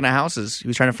Harrell was looking at houses. He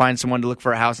was trying to find someone to look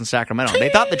for a house in Sacramento. They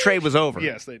thought the trade was over.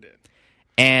 Yes, they did.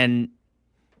 And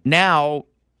now,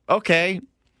 okay,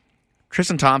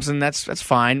 Tristan Thompson, that's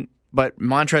fine, but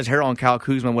Montrezl Harrell and Kyle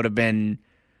Kuzma would have been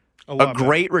a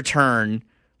great return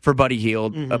for Buddy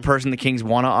Hield, a person the Kings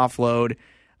want to offload,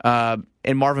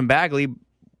 and Marvin Bagley,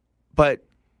 but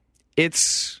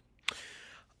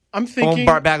I'm thinking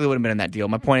Bagley would have been in that deal.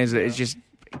 My point is that it's just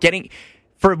getting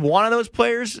for one of those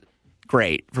players,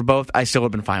 great. For both, I still would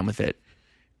have been fine with it.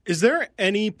 Is there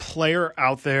any player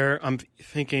out there I'm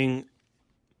thinking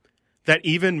that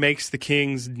even makes the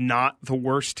Kings not the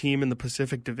worst team in the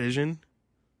Pacific Division?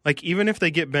 Like, even if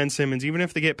they get Ben Simmons, even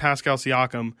if they get Pascal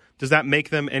Siakam, does that make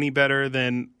them any better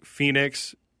than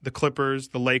Phoenix, the Clippers,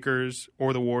 the Lakers,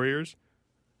 or the Warriors?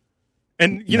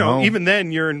 And, even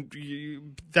then,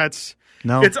 it's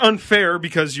unfair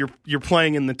because you're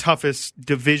playing in the toughest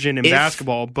division in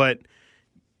basketball, but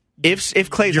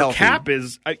if Clay's your healthy. cap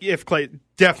is, if Clay,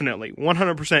 definitely,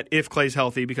 100% if Clay's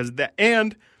healthy, because that,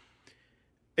 and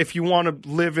if you want to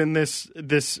live in this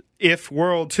if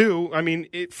world too, I mean,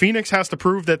 Phoenix has to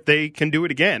prove that they can do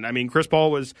it again. I mean, Chris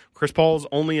Paul's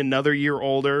only another year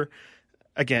older.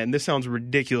 Again, this sounds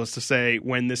ridiculous to say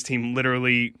when this team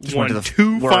literally won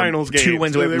two finals games. 2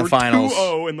 wins away from the finals.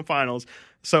 2-0 in the finals.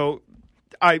 So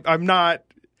I'm not.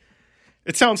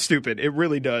 It sounds stupid. It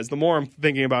really does. The more I'm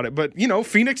thinking about it, but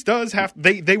Phoenix does have.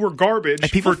 They were garbage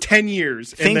for 10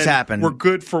 years. Things happen. We're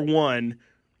good for one.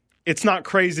 It's not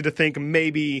crazy to think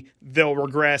maybe they'll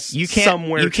regress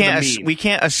somewhere to the mean. We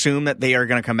can't assume that they are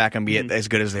going to come back and be as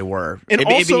good as they were. And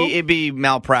it'd be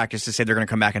malpractice to say they're going to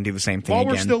come back and do the same thing while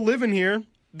again. We're still living here,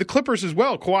 the Clippers as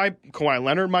well. Kawhi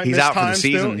Leonard might miss out time for the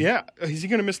season. still. Yeah, is he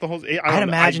going to miss the whole? I'd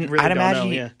imagine. I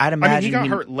mean, he got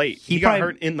hurt late. He got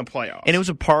hurt in the playoffs, and it was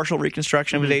a partial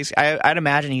reconstruction of his AC. I'd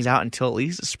imagine he's out until at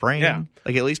least the spring. Yeah,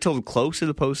 like at least till close to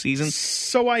the postseason.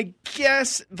 So I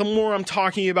guess the more I'm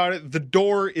talking about it, the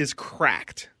door is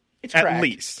cracked. It's at cracked.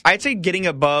 least. I'd say getting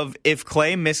above, if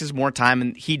Clay misses more time,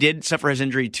 and he did suffer his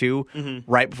injury too,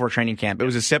 right before training camp. It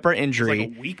was a separate injury. It was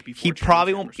like a week before he training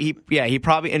probably camp won't. or He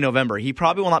probably in November. He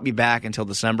probably will not be back until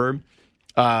December.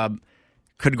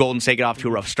 Could Golden State get off to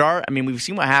a rough start? I mean, we've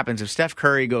seen what happens if Steph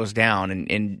Curry goes down,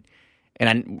 and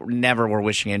I never were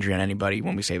wishing injury on anybody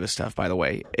when we say this stuff. By the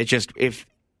way, it's just if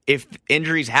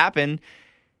injuries happen.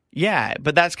 Yeah,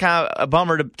 but that's kind of a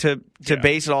bummer to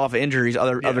base it all off of injuries,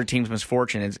 other teams'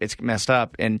 misfortune. It's messed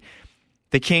up. And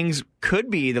the Kings could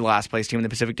be the last place team in the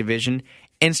Pacific Division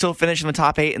and still finish in the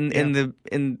top 8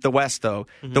 in the West, though.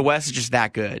 Mm-hmm. The West is just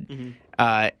that good.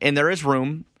 Mm-hmm. And there is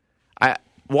room.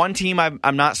 One team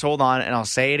I'm not sold on, and I'll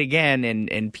say it again,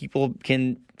 and people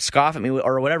can scoff at me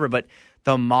or whatever, but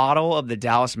the model of the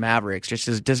Dallas Mavericks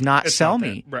just does not sell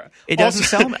me. Right. It doesn't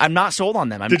sell me. I'm not sold on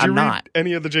them. Did you I'm read not.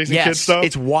 Any of the Jason Kidd stuff?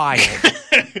 It's wild.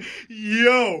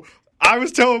 Yo, I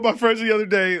was telling my friends the other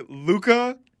day,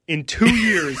 Luka, in 2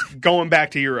 years, going back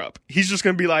to Europe. He's just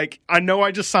going to be like, I know I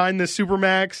just signed this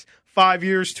Supermax, 5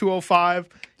 years, 205.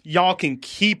 Y'all can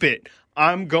keep it.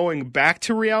 I'm going back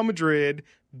to Real Madrid.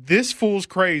 This fool's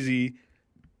crazy.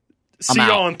 See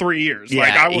y'all in 3 years.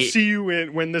 Yeah, I will see you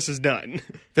when this is done.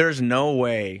 There's no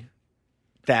way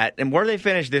that, and where do they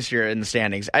finish this year in the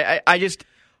standings? I've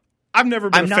never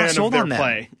been a fan of their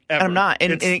play. Ever. I'm not.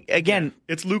 And again,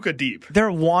 it's Luka deep.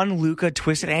 They're one Luka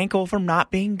twisted ankle from not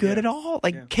being good at all.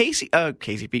 Like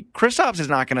Kristaps is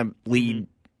not going to lead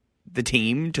the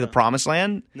team to the promised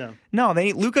land. No.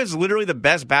 Luka's literally the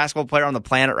best basketball player on the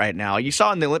planet right now. You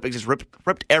saw in the Olympics, just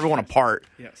ripped everyone apart.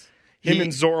 Yes. Him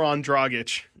and Zoran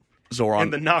Dragic.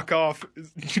 And the knockoff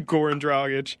Goran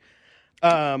Dragic.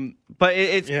 But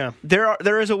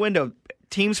there is a window.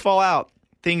 Teams fall out.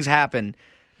 Things happen.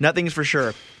 Nothing's for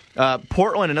sure.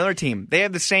 Portland, another team. They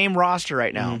have the same roster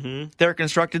right now. Mm-hmm. They're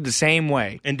constructed the same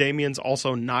way. And Damian's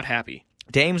also not happy.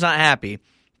 Dame's not happy.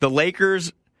 The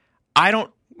Lakers,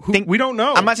 we don't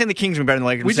know. I'm not saying the Kings are better than the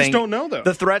Lakers. We just don't know, though.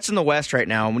 The threats in the West right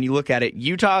now, when you look at it,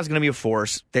 Utah is going to be a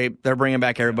force. They're bringing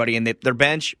back everybody. And their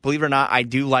bench, believe it or not, I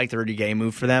do like the Rudy Gay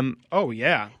move for them. Oh,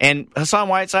 yeah. And Hassan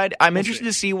Whiteside, I'm interested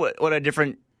to see what a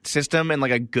different system and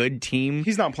like a good team.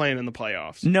 He's not playing in the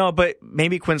playoffs. No, but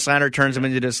maybe Quinn Snyder turns him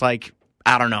into just like,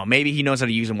 I don't know. Maybe he knows how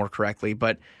to use him more correctly.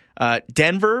 But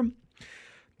Denver.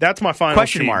 That's my final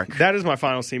question team. Mark. That is my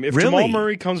final team. If Jamal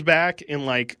Murray comes back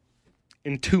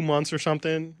in 2 months or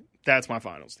something, that's my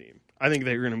finals team. I think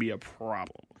they're going to be a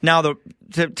problem. Now,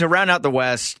 to round out the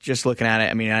West, just looking at it,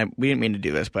 I mean, we didn't mean to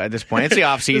do this, but at this point, it's the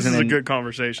offseason. This is a good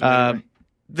conversation. Anyway.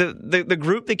 The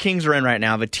group the Kings are in right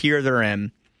now, the tier they're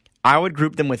in, I would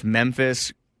group them with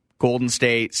Memphis, Golden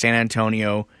State, San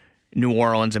Antonio, New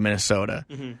Orleans, and Minnesota.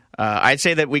 Mm-hmm. I'd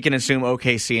say that we can assume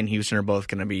OKC and Houston are both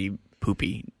going to be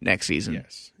poopy next season.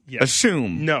 Yes.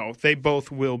 Assume. No, they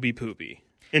both will be poopy.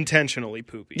 Intentionally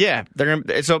poopy. Yeah, they're going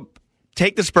to. So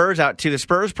take the Spurs out too. The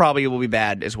Spurs probably will be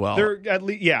bad as well. They're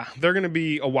going to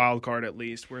be a wild card at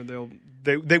least, where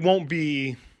they won't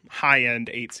be high end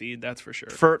 8 seed. That's for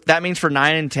sure. That means for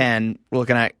 9 and 10, we're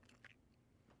looking at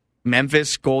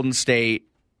Memphis, Golden State,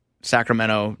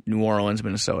 Sacramento, New Orleans,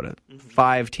 Minnesota. Mm-hmm.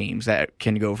 5 teams that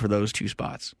can go for those 2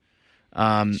 spots.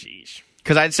 Sheesh.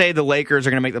 Because I'd say the Lakers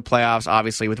are going to make the playoffs.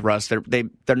 Obviously, with Russ, they're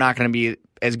not going to be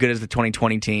as good as the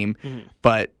 2020 team,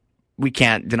 but we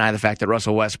can't deny the fact that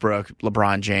Russell Westbrook,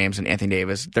 LeBron James, and Anthony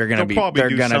Davis they're going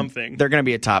to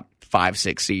be a top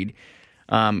 5-6 seed.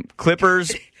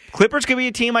 Clippers could be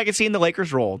a team I could see in the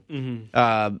Lakers' role.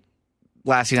 Mm-hmm.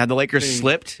 Last season, the Lakers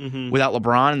slipped without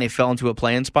LeBron and they fell into a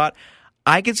play-in spot.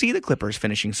 I could see the Clippers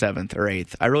finishing 7th or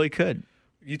 8th. I really could.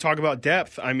 You talk about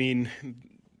depth. I mean,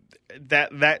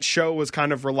 that show was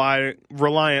kind of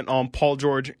reliant on Paul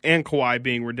George and Kawhi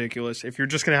being ridiculous. If you're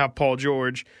just going to have Paul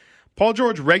George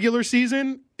regular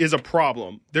season is a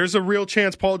problem. There's a real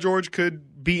chance Paul George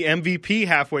could be MVP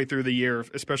halfway through the year,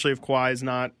 especially if Kawhi is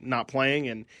not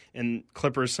playing and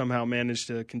Clippers somehow manage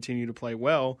to continue to play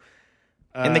well.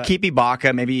 And they keep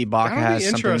Ibaka. Maybe Ibaka has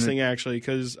something. Interesting, actually,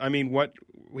 because I mean,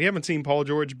 we haven't seen Paul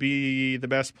George be the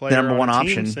best player the number one on the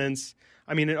team option since.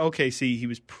 I mean, in OKC, he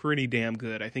was pretty damn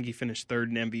good. I think he finished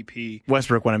 3rd in MVP.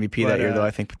 Westbrook won MVP that year, though.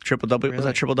 I think triple-double. Really? Was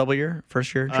that triple-double year?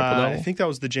 First year? Triple-double? I think that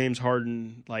was the James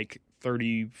Harden,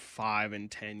 35 and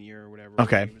 10 year or whatever.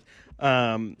 Okay.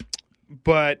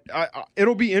 But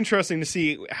it'll be interesting to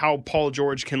see how Paul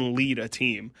George can lead a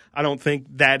team. I don't think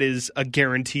that is a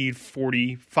guaranteed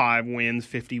 45 wins,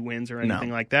 50 wins, or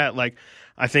anything like that.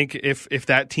 I think if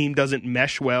that team doesn't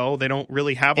mesh well, they don't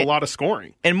really have a lot of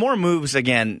scoring. And more moves,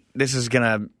 again, this is going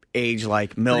to age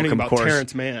like milk, of course.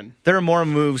 Terrence Mann. There are more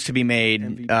moves to be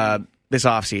made. this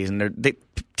offseason.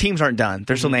 Teams aren't done.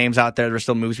 There's still names out there. There's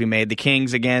still moves to be made. The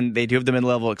Kings, again, they do have the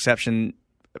mid-level exception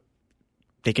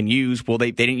they can use. Well,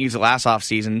 they didn't use it last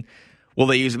offseason. Will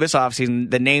they use it this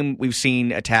offseason? The name we've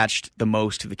seen attached the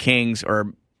most to the Kings,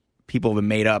 or people have been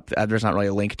made up, there's not really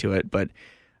a link to it, but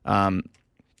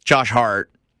Josh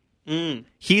Hart.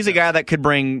 He's a guy that could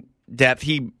bring depth.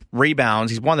 He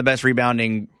rebounds. He's one of the best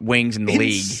rebounding wings in the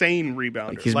league. Insane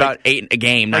rebounder. He's about 8 a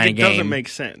game, 9 a game. It doesn't make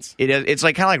sense. It's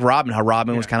like kind of like Robin, how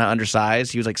Robin was kind of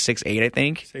undersized. He was like 6'8", I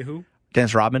think. Say who?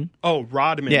 Dennis Rodman. Oh,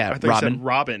 Rodman. Yeah, I thought you said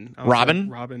Robin. Robin?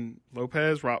 Like, Robin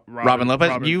Lopez? Robin Lopez?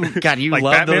 Robin. You like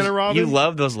love Batman those. And Robin? You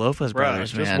love those Lopez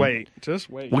brothers, man. Just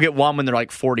wait. We'll get one when they're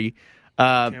like 40.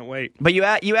 Can't wait. But you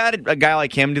added a guy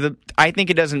like him to the. I think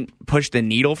it doesn't push the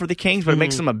needle for the Kings, but it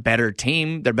makes them a better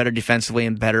team. They're better defensively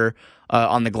and better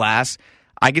on the glass.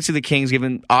 I could see the Kings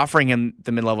offering him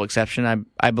the mid-level exception.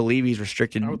 I believe he's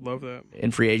restricted. I would love that in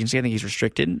free agency. I think he's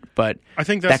restricted, but I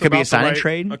think that could be a sign and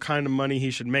trade. A kind of money he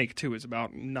should make too is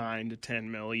about $9 to $10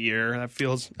 mil a year. That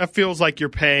feels like you're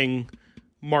paying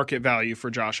market value for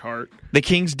Josh Hart. The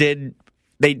Kings did.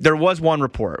 There was one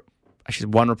report.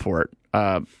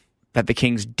 That the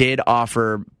Kings did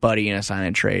offer Buddy in a sign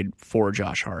and trade for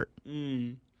Josh Hart.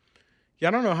 Yeah,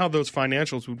 I don't know how those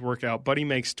financials would work out. Buddy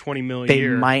makes $20 million a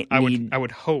year. Might I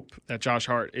would hope that Josh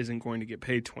Hart isn't going to get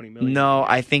paid $20 million. No,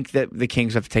 I think that the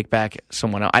Kings have to take back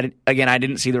someone else. I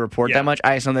didn't see the report that much.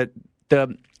 I saw that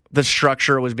the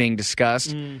structure was being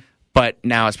discussed, but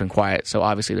now it's been quiet. So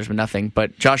obviously there's been nothing.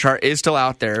 But Josh Hart is still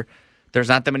out there. There's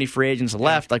not that many free agents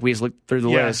left. Like we just looked through the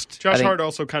list. Josh Hart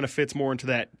also kind of fits more into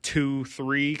that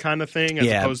 2-3 kind of thing as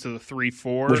opposed to the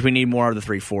 3-4, which we need more of the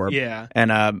 3-4. Yeah,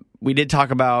 and we did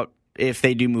talk about. If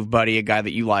they do move Buddy, a guy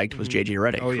that you liked was JJ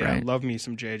Redick. Oh, yeah. Right? Love me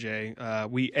some JJ.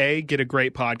 We get a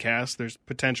great podcast. There's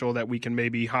potential that we can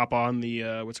maybe hop on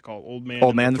the, what's it called? Old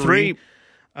Man 3.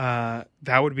 That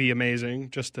would be amazing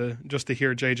just to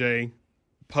hear JJ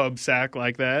pub sack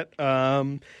like that.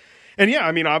 And yeah,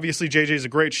 I mean, obviously JJ's a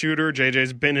great shooter.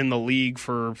 JJ's been in the league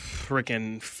for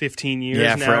freaking 15 years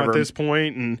now forever. At this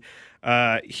point, and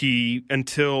he,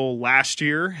 until last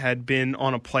year, had been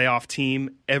on a playoff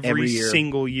team every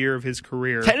single year of his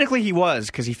career. Technically, he was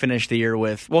because he finished the year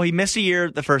with. Well, he missed a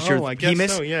year the first year. I guess he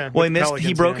missed. So, yeah. Well,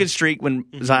 he broke his streak when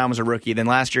Zion was a rookie. Then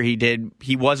last year he did.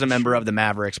 He was a member of the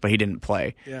Mavericks, but he didn't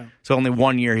play. Yeah. So only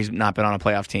 1 year he's not been on a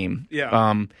playoff team.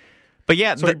 Yeah. But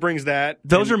yeah, so he brings that.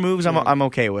 Those are moves I'm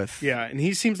okay with. Yeah, and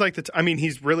he seems like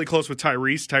he's really close with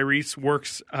Tyrese. Tyrese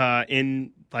works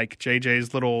in like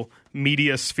JJ's little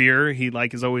media sphere. He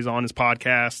is always on his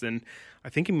podcast, and I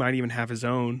think he might even have his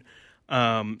own.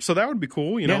 So that would be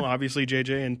cool. You know, obviously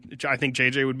JJ, and I think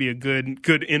JJ would be a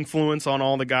good influence on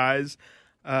all the guys.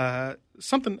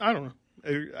 Something I don't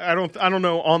know. I don't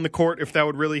know on the court if that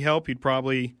would really help. He'd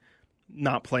probably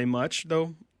not play much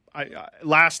though.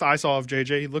 Last I saw of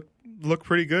JJ, he looked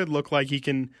pretty good. Looked like he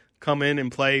can come in and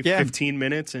play 15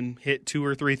 minutes and hit 2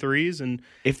 or 3 threes and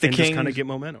just kind of get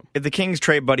momentum. If the Kings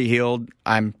trade Buddy Hield,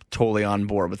 I'm totally on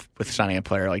board with signing a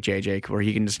player like JJ where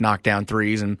he can just knock down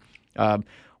threes. And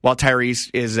while Tyrese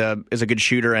is a good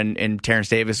shooter and Terrence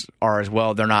Davis are as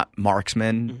well, they're not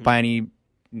marksmen by any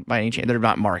chance. They're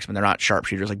not marksmen. They're not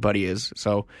sharpshooters like Buddy is.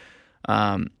 So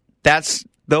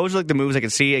those are like the moves I can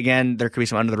see. Again, there could be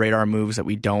some under the radar moves that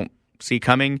we don't see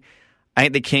coming. I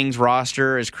think the Kings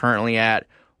roster is currently at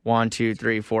 1, 2,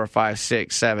 3, 4, 5,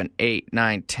 6, 7, 8,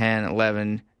 9, 10,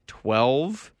 11,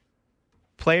 12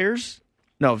 players.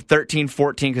 No, 13,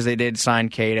 14 because they did sign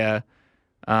Keita.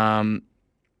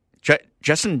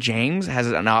 Justin James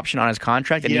has an option on his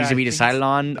contract that needs to be decided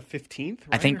on the 15th, right,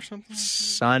 I think, or something?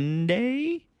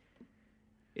 Sunday?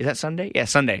 Is that Sunday? Yeah,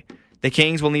 Sunday. The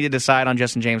Kings will need to decide on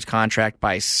Justin James' contract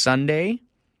by Sunday.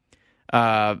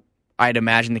 I'd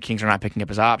imagine the Kings are not picking up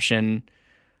his option.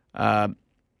 I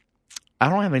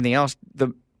don't have anything else.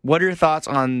 What are your thoughts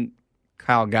on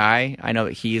Kyle Guy? I know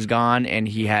that he is gone, and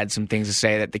he had some things to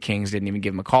say that the Kings didn't even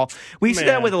give him a call. We see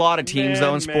that with a lot of teams,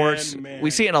 though, in sports.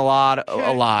 We see it in a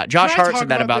lot. Josh Hart said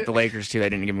that about the Lakers, too. They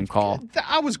didn't give him a call.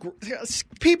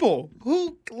 People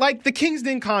who, the Kings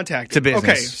didn't contact him. It's a business.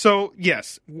 Okay, so,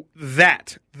 yes,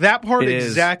 that part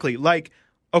exactly.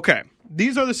 Okay,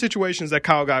 these are the situations that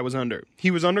Kyle Guy was under.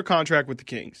 He was under contract with the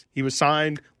Kings. He was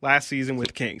signed last season with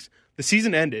the Kings. The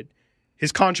season ended.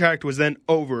 His contract was then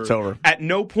over. It's over. At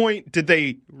no point did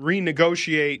they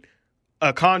renegotiate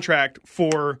a contract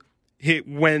for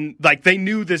when they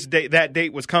knew that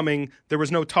date was coming. There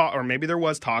was no talk, or maybe there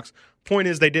was talks. Point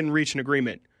is, they didn't reach an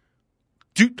agreement.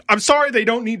 I'm sorry, they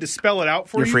don't need to spell it out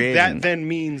for you. Free agent. That then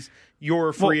means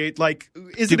you're free agent.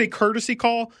 Is it a courtesy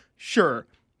call? Sure.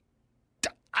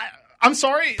 I'm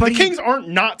sorry. The Kings aren't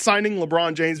not signing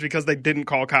LeBron James because they didn't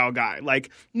call Kyle Guy.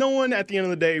 Like, no one at the end of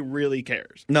the day really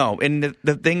cares. No, and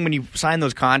the thing when you sign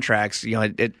those contracts,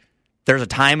 there's a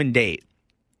time and date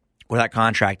where that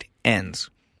contract ends.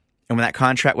 And when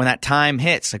that time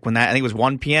hits, like I think it was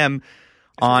 1 p.m.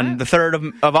 on the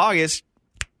 3rd of August,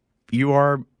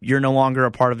 you're no longer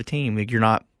a part of the team. Like, you're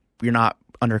not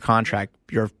under contract.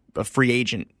 You're a free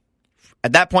agent.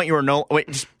 At that point,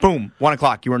 just boom, 1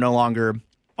 o'clock. You were no longer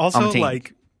also on the team.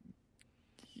 Like,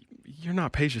 you're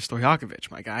not Peja Stojakovic,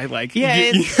 my guy. Like,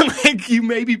 yeah, you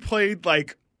maybe played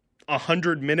like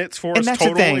 100 minutes for us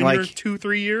total in your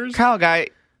 2-3 years. Kyle Guy,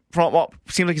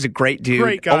 seems like he's a great dude.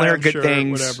 Great guy, only heard good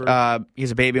things. Whatever. He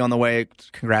has a baby on the way.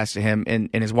 Congrats to him and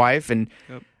his wife. And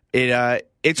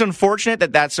it's unfortunate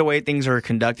that that's the way things are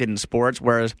conducted in sports.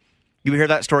 Whereas you hear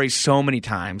that story so many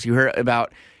times. You hear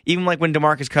about even like when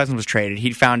DeMarcus Cousins was traded,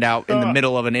 he found out in the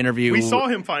middle of an interview. We saw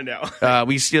him find out.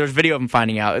 There's video of him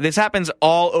finding out. This happens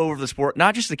all over the sport,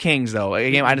 not just the Kings though.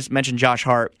 Again, I just mentioned Josh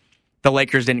Hart. The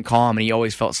Lakers didn't call him, and he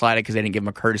always felt slighted because they didn't give him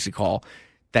a courtesy call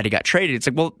that he got traded. It's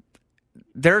like, well,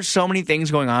 there's so many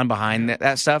things going on behind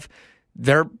that stuff.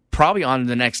 They're probably on to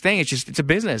the next thing. It's a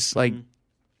business. Like,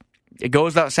 it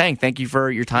goes without saying, thank you for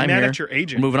your time here. At your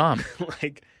agent. We're moving on.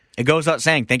 It goes without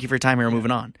saying, thank you for your time here. We're moving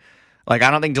on. Like,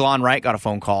 I don't think DeLon Wright got a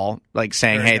phone call like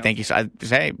saying, hey, thank you. So I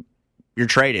just, hey, you're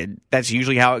traded. That's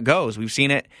usually how it goes. We've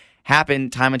seen it happen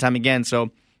time and time again.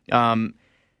 So,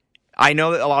 I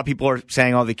know that a lot of people are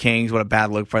saying, "Oh, the Kings, what a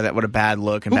bad look for that! What a bad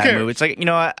look and bad move." It's like,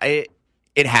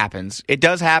 it happens. It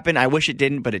does happen. I wish it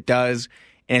didn't, but it does,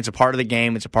 and it's a part of the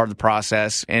game. It's a part of the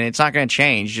process, and it's not going to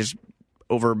change just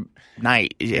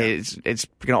overnight. It's going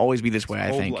to always be this way.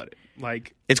 I think.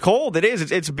 Like, it's cold. It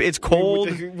is. It's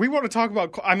cold. We want to talk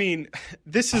about. I mean,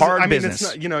 this is hard business.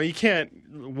 It's not, you can't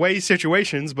weigh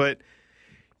situations, but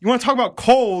you want to talk about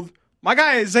cold. My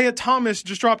guy Isaiah Thomas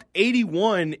just dropped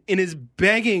 81 and is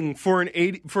begging for an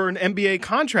NBA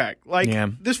contract. Like,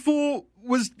 this fool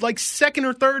was like second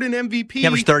or third in MVP. He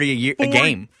averaged 30 a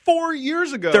game 4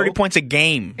 years ago. 30 points a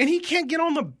game, and he can't get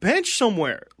on the bench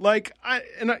somewhere. Like, I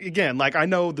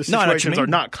know the situations are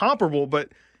not comparable, but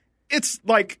it's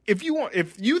like if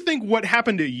you think what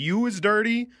happened to you is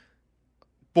dirty,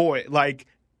 boy, like.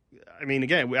 I mean,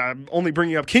 again, I'm only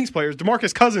bringing up Kings players.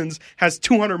 DeMarcus Cousins has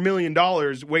 $200 million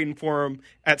waiting for him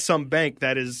at some bank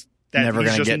that he's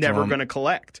just never going to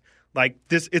collect. Like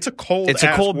this, it's a cold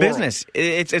world. business.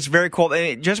 It's very cold.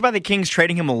 And just by the Kings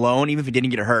trading him alone, even if he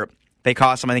didn't get hurt, they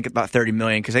cost him I think about $30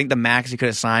 million because I think the max he could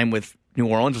have signed with New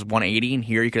Orleans was 180, and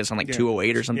here he could have signed like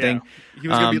 208 or something. Yeah. He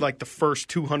was going to be like the first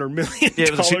 $200 million.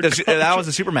 Yeah, that was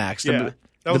the supermax. Yeah.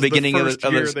 The beginning of the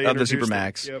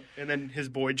Supermax. Yep. And then his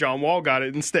boy John Wall got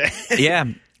it instead. Yeah.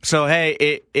 So,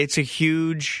 hey, it's a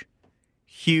huge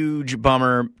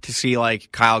bummer to see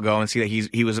like Kyle go and see that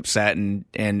he was upset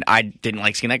and I didn't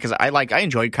like seeing that because I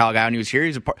enjoyed Kyle Guy when he was here. He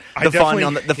was fun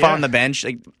on the bench.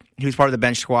 Like, he was part of the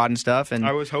bench squad and stuff. And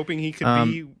I was hoping he could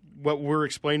be what we're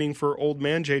explaining for old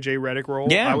man JJ Redick role.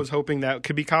 Yeah. I was hoping that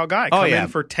could be Kyle Guy. Come in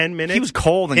for 10 minutes. He was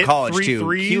cold in college three too.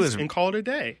 Threes and call it a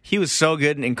day. He was so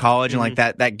good in college, and like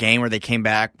that game where they came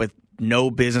back with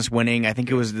no business winning. I think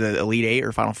it was the Elite Eight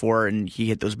or Final Four, and he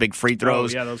hit those big free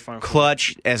throws. Oh, yeah, those Final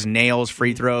clutch as nails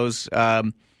free throws.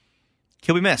 He'll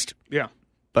be missed. Yeah,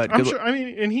 but I'm sure. I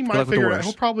mean, and he might figure it out.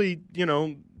 He'll probably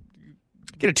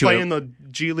get play in the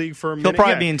G League for a minute. He'll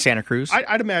probably be in Santa Cruz.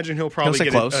 I'd imagine he'll probably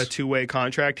get a two-way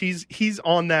contract. He's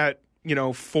on that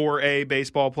 4A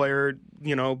baseball player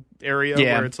area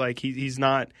where it's like he's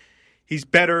not. He's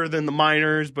better than the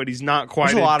minors, but he's not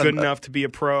quite good enough to be a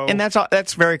pro. And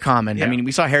that's very common. Yeah. I mean,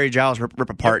 we saw Harry Giles rip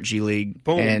apart G League.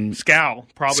 Boom. And Scal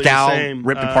the same.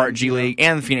 Ripped apart G League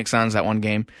and the Phoenix Suns that one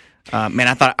game. Man,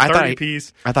 I thought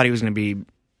he was going to be.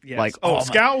 Yes. Like,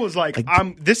 Scal was like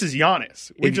this is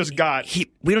Giannis. We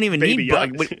don't even need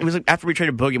Boogie. It was like after we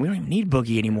traded Boogie, we don't even need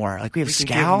Boogie anymore. Like, we have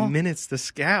Scal. Give minutes to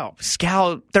Scal.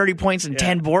 Scal 30 points and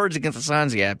 10 boards against the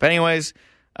Suns. Yeah, but anyways,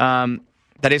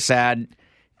 that is sad.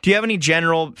 Do you have any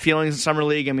general feelings in Summer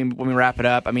League? I mean, when we wrap it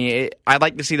up, I mean, I'd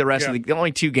like to see the rest of the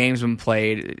only 2 games have been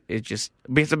played. It just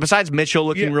besides Mitchell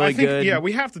looking really good. Yeah,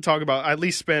 we have to talk about at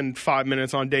least spend 5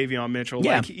 minutes on Davion Mitchell.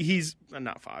 Yeah. Like he's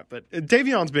not 5, but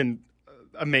Davion's been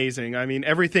amazing. I mean,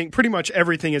 pretty much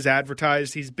everything is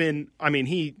advertised. He's been. I mean,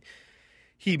 he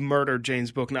murdered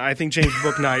James Bouknight. I think James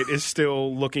Bouknight is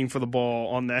still looking for the ball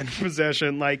on that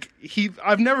possession. Like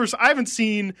I haven't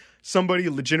seen somebody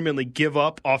legitimately give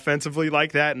up offensively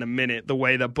like that in a minute. The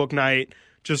way that Bouknight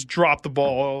just dropped the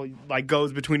ball, like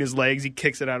goes between his legs, he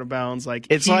kicks it out of bounds.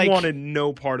 Like he wanted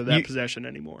no part of that possession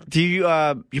anymore. Do you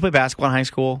play basketball in high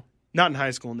school? Not in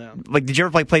high school, no. Like, did you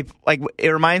ever play? Like, it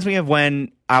reminds me of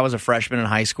when I was a freshman in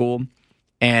high school,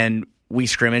 and we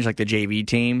scrimmaged like the JV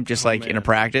team, just in a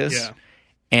practice. Yeah.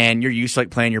 And you're used to like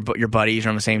playing your buddies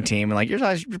on the same team, and like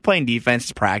you're playing defense,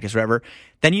 it's practice, whatever.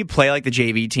 Then you play like the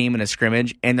JV team in a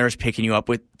scrimmage, and they're just picking you up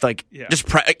with like just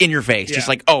in your face, just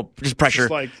like just pressure,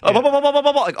 just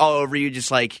like all over you,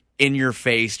 just like in your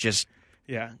face, just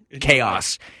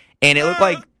chaos. And it looked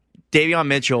like Davion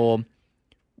Mitchell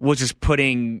was just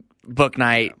putting Book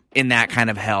Knight in that kind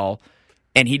of hell,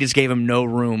 and he just gave him no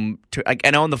room to. Like,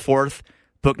 I know in the fourth,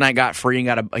 Book Knight got free and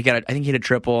I think he had a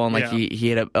triple and he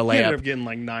had a layup. He ended up getting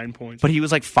like 9 points. But he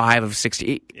was like 5 of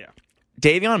 60. Yeah.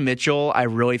 Davion Mitchell, I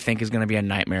really think is going to be a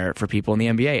nightmare for people in the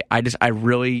NBA. I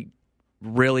really,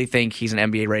 really think he's an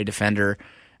NBA ready defender.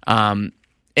 And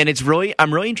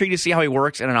I'm really intrigued to see how he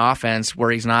works in an offense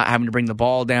where he's not having to bring the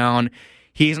ball down.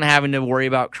 He isn't having to worry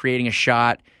about creating a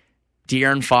shot.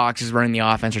 De'Aaron Fox is running the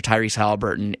offense, or Tyrese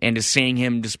Halliburton, and just seeing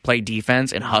him just play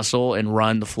defense and hustle and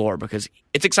run the floor, because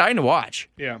it's exciting to watch.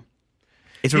 Yeah.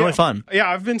 It's really fun. Yeah,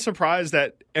 I've been surprised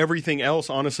that everything else,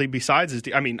 honestly, besides his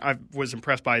I was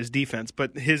impressed by his defense,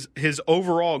 but his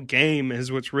overall game is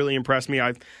what's really impressed me.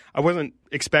 I wasn't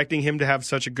expecting him to have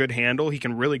such a good handle. He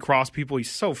can really cross people.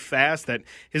 He's so fast that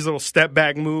his little step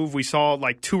back move, we saw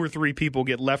like 2 or 3 people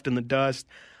get left in the dust.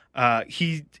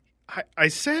 I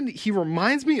said he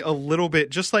reminds me a little bit,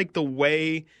 just like the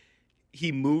way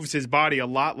he moves his body, a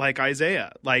lot like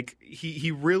Isaiah. Like he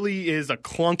really is a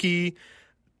clunky,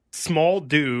 small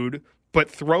dude, but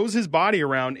throws his body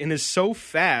around and is so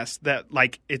fast that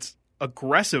like it's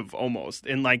aggressive almost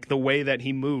in like the way that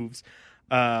he moves.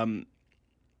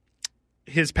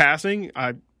 His passing,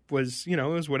 it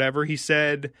was whatever. He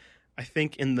said, I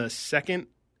think in the second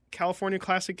California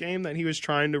Classic game that he was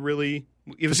trying to really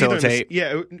facilitate.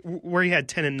 Where he had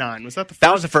 10 and 9. Was that the first?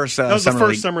 That was the first. That was the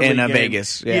first summer league in game.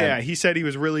 Vegas. Yeah, he said he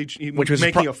was really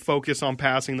making a focus on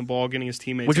passing the ball, getting his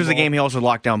teammates. Which was the game he also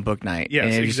locked down Book Knight.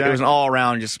 Yes, exactly. It was an all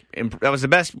around that was the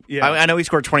best. Yeah. I know he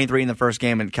scored 23 in the first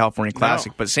game in the California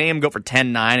Classic, but seeing him go for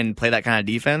 10-9 and play that kind of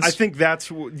defense, I think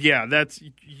that's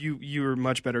you're a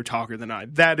much better talker than I.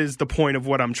 That is the point of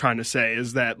what I'm trying to say,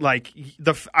 is that like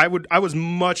I was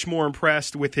much more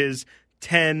impressed with his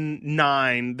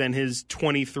 10-9 than his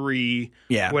 23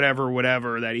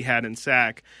 whatever that he had in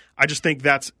sack. I just think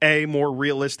that's A, more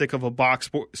realistic of a box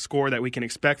score that we can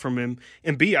expect from him,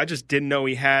 and B, I just didn't know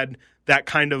he had that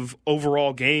kind of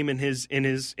overall game in his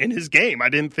game. I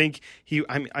didn't think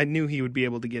I knew he would be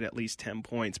able to get at least 10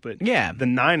 points, but the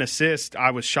 9 assists I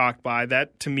was shocked by.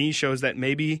 That to me shows that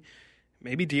maybe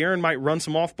De'Aaron might run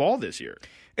some off ball this year.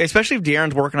 Especially if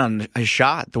De'Aaron's working on his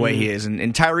shot the way he is.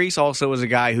 And Tyrese also is a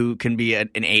guy who can be an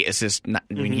 8 assist. I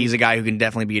mean, he's a guy who can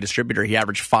definitely be a distributor. He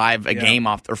averaged 5 a game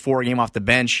off, or 4 a game off the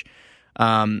bench.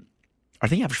 I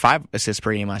think he averaged 5 assists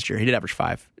per game last year. He did average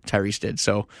 5. Tyrese did.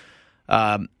 So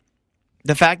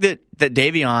the fact that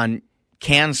Davion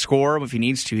can score if he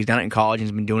needs to, he's done it in college and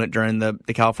he's been doing it during the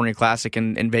California Classic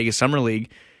and Vegas Summer League,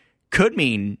 could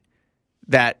mean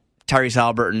that Tyrese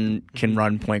Halliburton can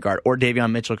run point guard, or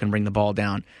Davion Mitchell can bring the ball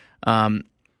down. But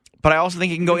I also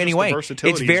think he can go any way.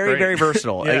 It's very, very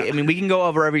versatile. I mean, we can go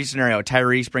over every scenario.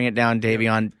 Tyrese, bring it down.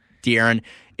 Davion, De'Aaron.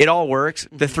 It all works.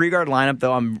 The 3-guard lineup,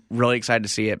 though, I'm really excited to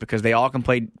see it because they all can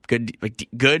play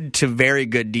good to very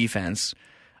good defense.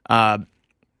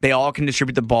 They all can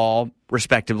distribute the ball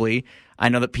respectively. I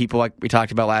know that people, like we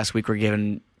talked about last week, were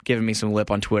giving me some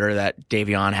lip on Twitter that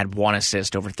Davion had 1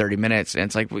 assist over 30 minutes. And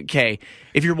it's like, okay,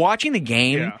 if you're watching the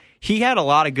game, he had a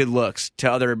lot of good looks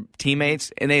to other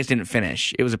teammates, and they just didn't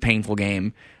finish. It was a painful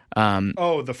game.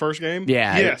 The first game?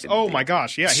 Yeah. Yes. Oh, my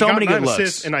gosh. Yeah. So he got many good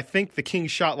assists, looks. and I think the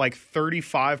Kings shot like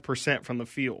 35% from the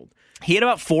field. He had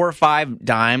about 4 or 5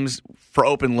 dimes for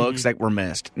open looks that were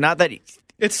missed. Not that...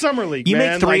 It's Summer League, you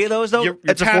man. make 3 of those, though,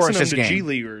 it's a 4-assist game. G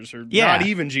Leaguers, or not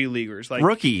even G Leaguers. Like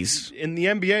rookies. In the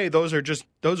NBA,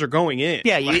 those are going in.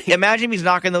 Yeah, imagine if he's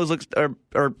knocking those looks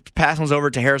or passing those over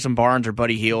to Harrison Barnes or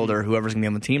Buddy Hield or whoever's going to be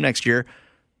on the team next year.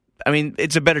 I mean,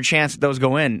 it's a better chance that those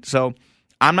go in. So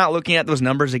I'm not looking at those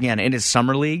numbers again. In his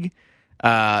Summer League,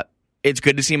 it's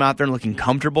good to see him out there and looking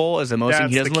comfortable as the most thing.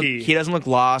 He doesn't look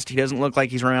lost. He doesn't look like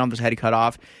he's running off with his head cut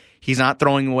off. He's not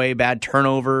throwing away bad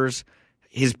turnovers.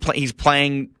 He's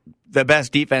playing the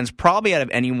best defense probably out of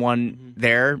anyone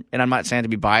there, and I'm not saying to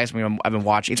be biased. I mean, I've been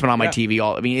watching. It's been on my TV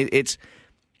all. I mean, it's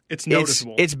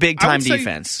noticeable. It's big time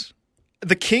defense.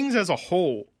 The Kings as a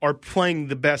whole are playing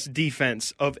the best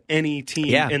defense of any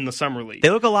team in the Summer League. They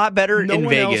look a lot better in Vegas. No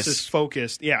one else is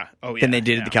focused. Than they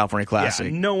did at the California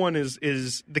Classic. Yeah, no one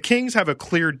is. The Kings have a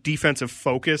clear defensive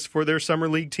focus for their Summer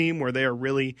League team where they are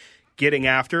really getting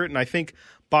after it, and I think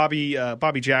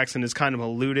Bobby Jackson has kind of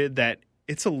alluded that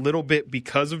it's a little bit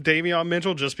because of Davion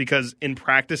Mitchell, just because in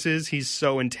practices he's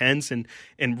so intense and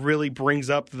really brings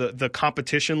up the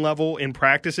competition level in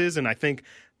practices. And I think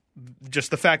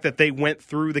just the fact that they went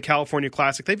through the California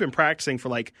Classic, they've been practicing for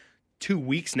like 2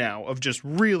 weeks now of just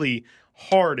really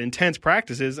hard, intense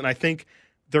practices. And I think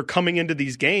they're coming into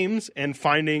these games and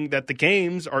finding that the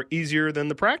games are easier than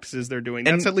the practices they're doing.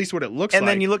 That's at least what it looks like. And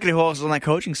then you look at who else is on that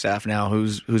coaching staff now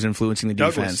who's influencing the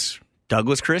defense.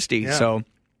 Douglas Christie. Yeah. So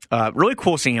really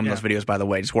cool seeing him in those videos, by the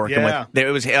way, just working with. It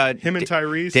was him and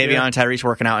Tyrese. Davion and Tyrese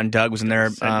working out, and Doug was in there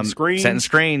setting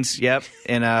screens. Yep.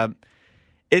 And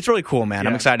it's really cool, man.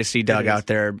 I'm excited to see Doug out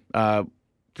there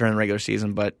during the regular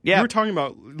season. But yeah, you were talking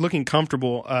about looking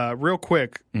comfortable. Real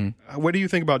quick, what do you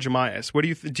think about Jemias? What do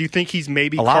you think he's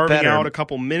maybe carving out a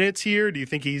couple minutes here? Do you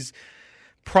think he's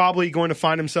probably going to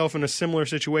find himself in a similar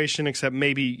situation, except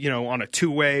maybe on a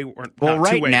two-way or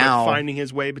now finding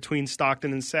his way between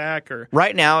Stockton and Sack? Or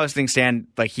right now, as things stand,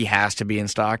 like he has to be in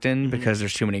Stockton because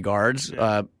there's too many guards.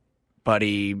 Yeah.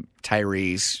 Buddy,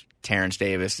 Tyrese, Terrence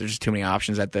Davis. There's just too many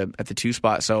options at the 2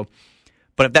 spot. So.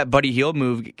 But if that Buddy Hield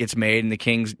move gets made and the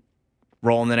Kings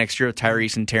roll in the next year with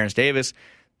Tyrese and Terrence Davis,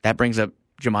 that brings up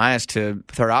Jemias to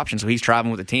third option. So he's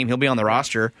traveling with the team. He'll be on the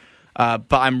roster.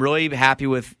 But I'm really happy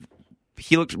with –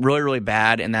 he looked really, really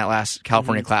bad in that last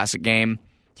California Classic game.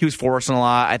 He was forcing a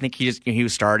lot. I think he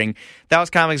was starting. That was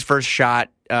kind of his first shot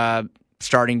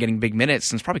starting, getting big minutes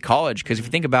since probably college. Because if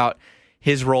you think about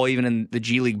his role even in the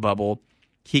G League bubble,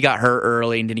 he got hurt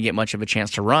early and didn't get much of a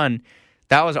chance to run.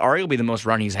 That was arguably the most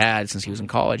run he's had since he was in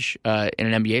college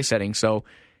in an NBA setting. So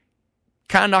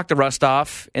kind of knocked the rust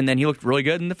off, and then he looked really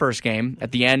good in the first game.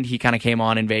 At the end, he kind of came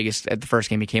on in Vegas. At the first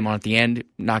game, he came on at the end,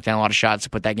 knocked down a lot of shots to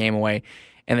put that game away.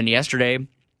 And then yesterday,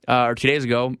 or 2 days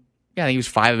ago, I think he was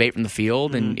 5 of 8 from the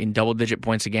field and in double-digit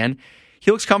points again.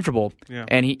 He looks comfortable,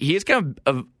 and he is kind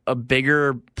of a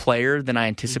bigger player than I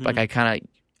anticipate. Like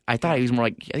I thought he was more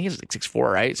like, I think he's like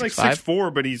 6'4", right? He's like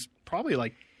 6'4", but he's probably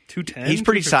like 210. He's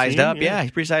pretty sized up. Yeah,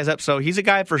 he's pretty sized up. So he's a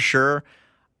guy for sure.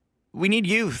 We need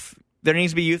youth. There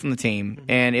needs to be youth on the team.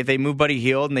 And if they move Buddy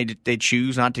Hield and they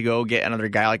choose not to go get another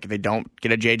guy, like if they don't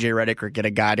get a JJ Redick or get a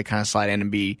guy to kind of slide in and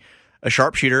be a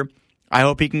sharpshooter, I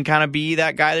hope he can kind of be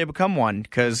that guy to become one.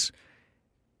 Because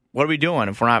what are we doing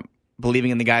if we're not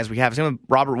believing in the guys we have? Same with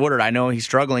Robert Woodard. I know he's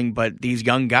struggling, but these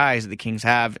young guys that the Kings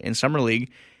have in Summer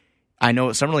League, I know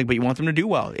it's Summer League, but you want them to do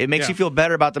well. It makes you feel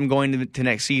better about them going to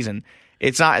next season.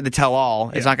 It's not the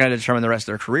tell-all. It's not going to determine the rest of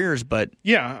their careers, but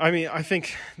yeah, I mean, I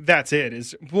think that's it.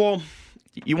 You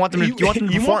want them to you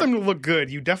want them to look good.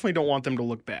 You definitely don't want them to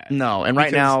look bad. No, and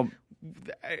right now,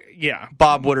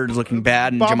 Bob Woodard is looking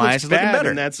bad, and Jemias is looking better.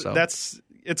 And that's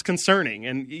it's concerning.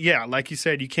 And yeah, like you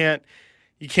said, you can't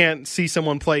see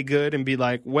someone play good and be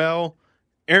like, well,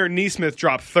 Aaron Nesmith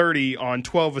dropped 30 on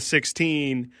 12 of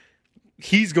 16.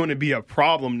 He's going to be a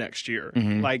problem next year.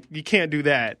 Like you can't do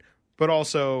that. But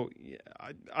also,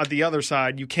 on the other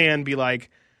side, you can be like,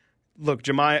 look,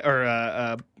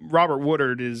 Robert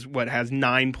Woodard has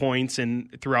 9 points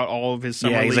throughout all of his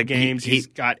summer league games. He's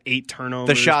got 8 turnovers.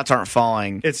 The shots aren't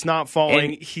falling. It's not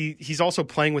falling. He's also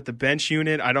playing with the bench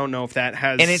unit. I don't know if that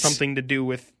has something to do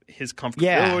with his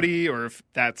comfortability or if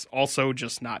that's also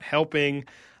just not helping.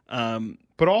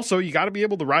 But also, you got to be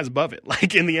able to rise above it.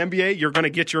 Like in the NBA, you're going to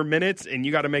get your minutes, and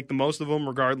you got to make the most of them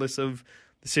regardless of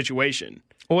the situation.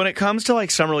 Well, when it comes to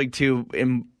like Summer League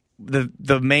 2,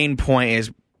 the main point is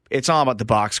it's all about the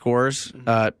box scores.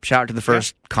 Shout out to the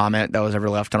first comment that was ever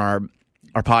left on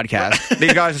our podcast.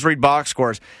 These guys just read box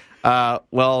scores.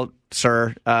 Well,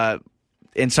 sir,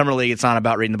 in Summer League, it's not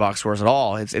about reading the box scores at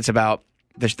all. It's about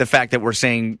the fact that we're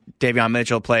seeing Davion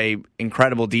Mitchell play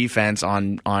incredible defense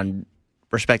on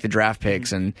respected draft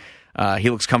picks, and he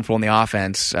looks comfortable in the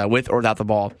offense with or without the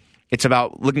ball. It's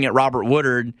about looking at Robert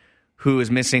Woodard, who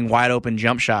is missing wide open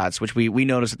jump shots, which we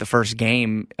noticed at the first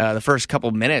game, the first couple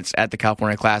of minutes at the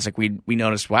California Classic. We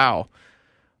noticed, wow,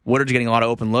 Woodard's getting a lot of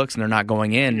open looks and they're not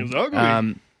going in. It was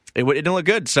ugly. It didn't look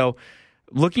good. So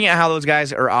looking at how those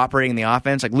guys are operating in the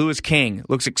offense, like Lewis King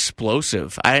looks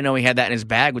explosive. I didn't know he had that in his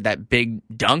bag with that big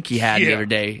dunk he had the other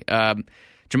day.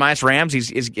 Jemias Ramsey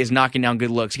is knocking down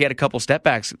good looks. He had a couple step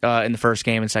backs in the first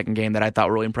game and second game that I thought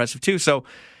were really impressive too. So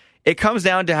it comes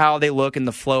down to how they look in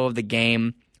the flow of the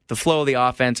game, the flow of the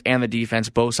offense and the defense,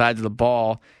 both sides of the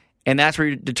ball. And that's where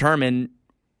you determine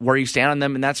where you stand on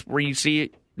them. And that's where you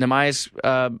see Neemias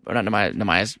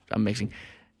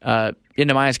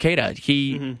Queta.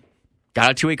 He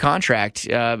got a 2-way contract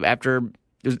after,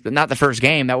 not the first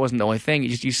game. That wasn't the only thing.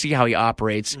 You see how he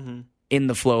operates in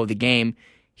the flow of the game.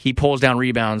 He pulls down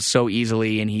rebounds so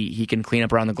easily, and he can clean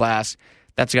up around the glass.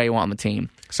 That's the guy you want on the team.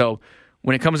 So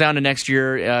when it comes down to next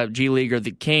year, G League or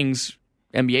the Kings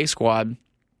NBA squad,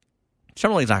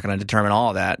 Summer League's not going to determine all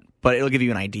of that, but it'll give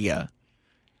you an idea.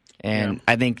 And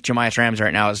I think Jahmi'us Ramsey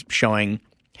right now is showing,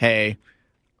 hey,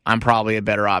 I'm probably a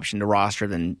better option to roster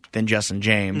than Justin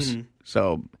James. Mm-hmm.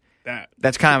 So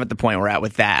that's kind of at the point we're at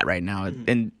with that right now. Mm-hmm.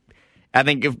 And I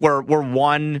think if we're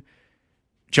one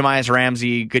Jahmi'us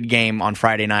Ramsey good game on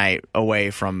Friday night away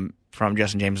from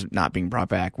Justin James not being brought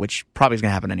back, which probably is going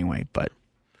to happen anyway, but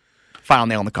final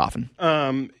nail in the coffin.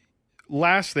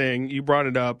 Last thing, you brought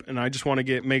it up, and I just want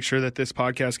to make sure that this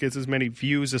podcast gets as many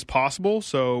views as possible.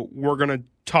 So we're going to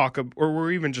talk, or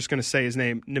we're even just going to say his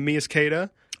name, Neemias Queta.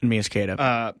 Neemias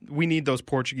Queta. We need those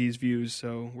Portuguese views,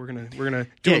 so we're gonna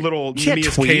do a little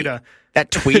Neemias Queta. That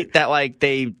tweet that like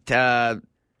they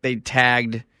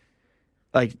tagged,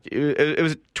 like it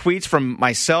was tweets from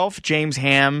myself, James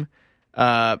Ham,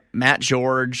 Matt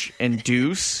George, and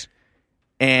Deuce.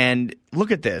 And look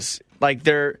at this, like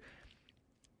they're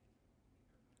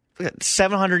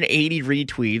 780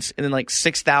 retweets and then like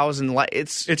 6,000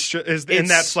 likes. And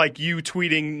that's like you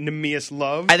tweeting Neemias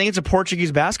love. I think it's a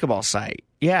Portuguese basketball site.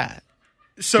 Yeah,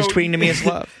 so just tweeting Neemias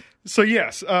love. So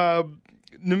yes,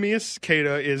 Neemias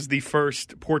Queta is the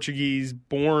first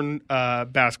Portuguese-born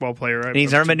basketball player. And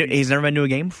he's never been to a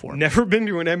game before. Never been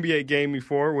to an NBA game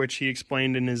before, which he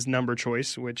explained in his number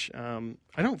choice, which I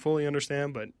don't fully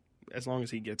understand, but as long as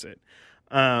he gets it.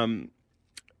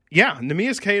 Yeah,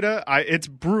 Neemias Queta, it's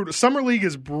brutal. Summer League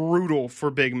is brutal for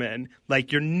big men.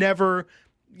 Like, you're never,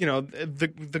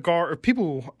 the guard,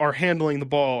 people who are handling the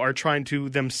ball are trying to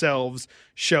themselves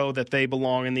show that they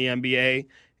belong in the NBA.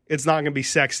 It's not going to be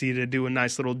sexy to do a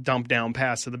nice little dump down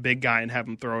pass to the big guy and have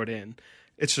him throw it in.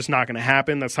 It's just not going to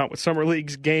happen. That's not what Summer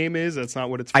League's game is. That's not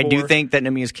what it's for. I do think that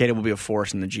Neemias Queta will be a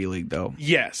force in the G League, though.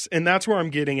 Yes, and that's where I'm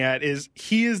getting at, is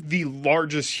he is the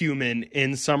largest human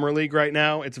in Summer League right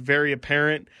now. It's very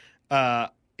apparent.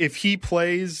 If he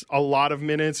plays a lot of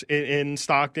minutes in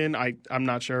Stockton, I'm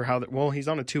not sure how that. Well, he's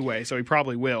on a two-way, so he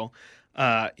probably will.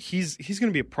 He's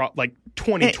going to be like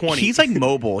 2020. He's like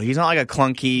mobile. He's not like a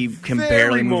clunky, can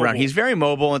barely move around. He's very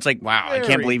mobile. It's like, wow, I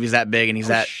can't believe he's that big and he's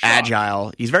that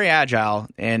agile. He's very agile,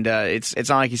 and it's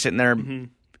not like he's sitting there. Mm-hmm.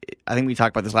 I think we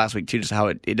talked about this last week too, just how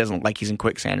it doesn't look like he's in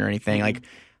quicksand or anything. Mm-hmm. Like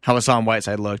how Hassan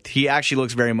Whiteside looked. He actually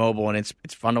looks very mobile, and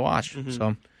it's fun to watch. Mm-hmm.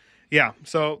 So yeah,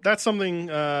 so that's something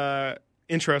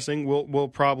interesting. We'll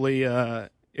probably.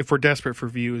 If we're desperate for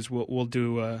views, we'll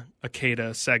do a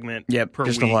Queta segment per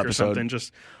week or something,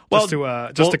 just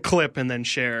a clip and then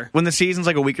share. When the season's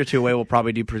like a week or two away, we'll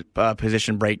probably do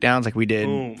position breakdowns like we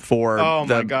did for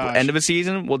the end of a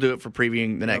season. We'll do it for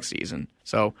previewing the next season.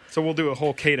 So we'll do a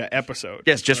whole Queta episode.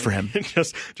 Yes, just for him,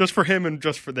 just for him and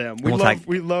just for them. We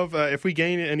love if we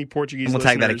gain any Portuguese. And we'll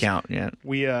tag that account. Yeah,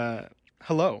 we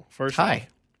hello first. Hi,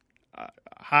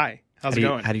 hi. How's it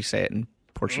going? How do you say it in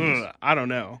Portuguese? I don't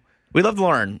know. We love to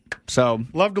learn, so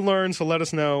let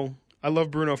us know. I love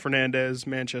Bruno Fernandes,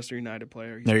 Manchester United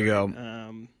player. He's great. You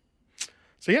go.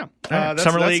 So yeah, that's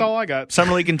all I got.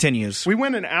 Summer League continues. We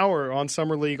went an hour on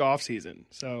Summer League off season,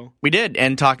 so we did,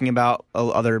 and talking about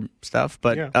other stuff.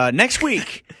 But next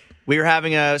week we are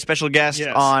having a special guest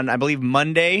on, I believe,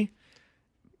 Monday.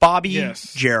 Bobby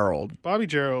Gerald. Bobby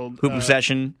Gerald. Hoop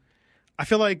Session. I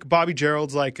feel like Bobby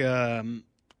Gerald's like an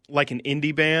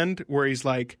indie band where he's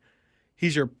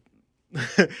your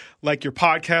like your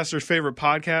podcaster's favorite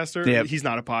podcaster. Yep. He's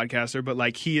not a podcaster, but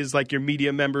like he is like your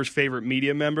media member's favorite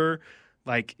media member.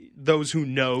 Like those who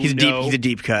know, he's a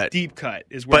deep cut. Deep cut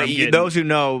is where I'm getting. Those who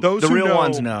know, the real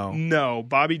ones know. No,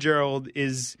 Bobby Gerald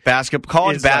is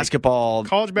college basketball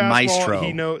maestro.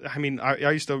 He knows. I mean,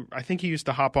 I think he used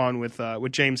to hop on with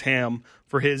James Ham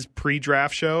for his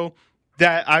pre-draft show.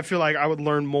 That I feel like I would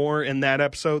learn more in that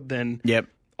episode than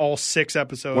all 6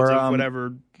 episodes of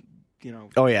whatever.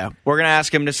 Oh yeah, we're gonna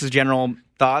ask him just his general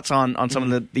thoughts on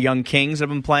some of the young Kings that have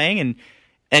been playing and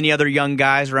any other young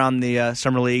guys around the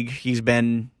Summer League. He's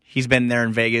been there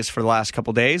in Vegas for the last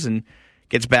couple days and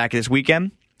gets back this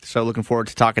weekend. So looking forward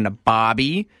to talking to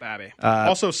Bobby.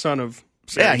 Also son of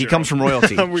Sarah he comes from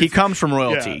royalty. He comes from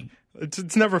royalty. Yeah.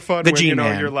 It's never fun when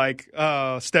you're like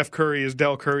Steph Curry is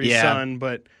Del Curry's son,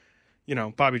 but.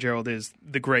 Bobby Gerald is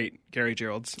the great Gary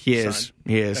Gerald's son. He is.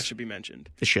 That should be mentioned.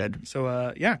 It should.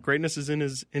 So, greatness is in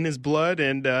his blood,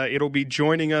 and it'll be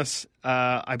joining us,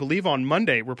 I believe, on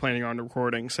Monday. We're planning on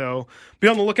recording. So be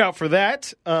on the lookout for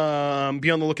that. Be on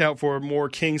the lookout for more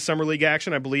Kings Summer League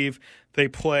action. I believe they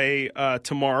play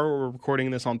tomorrow. We're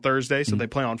recording this on Thursday, so they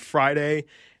play on Friday.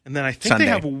 And then I think they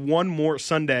have one more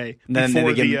Sunday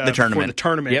before the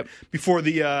tournament. Before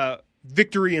the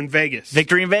Victory in Vegas.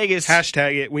 Victory in Vegas.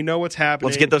 Hashtag it. We know what's happening.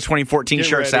 Let's get those 2014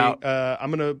 shirts out. I'm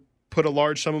going to put a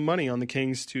large sum of money on the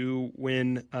Kings to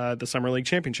win the Summer League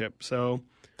championship. So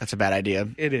that's a bad idea.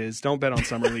 It is. Don't bet on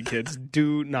Summer League, kids.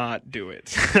 Do not do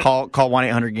it. Call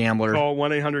 1-800-GAMBLER. Call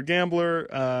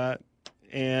 1-800-GAMBLER.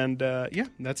 And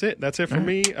that's it. That's it for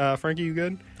me. Frankie, you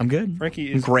good? I'm good.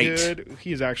 Frankie is great. Good.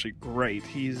 He is actually great.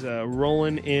 He's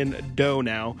rolling in dough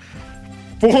now.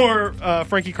 For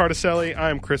Frankie Cardicelli, I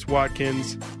am Chris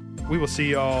Watkins. We will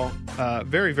see y'all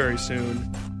very, very soon.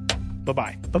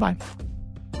 Bye-bye. Bye-bye.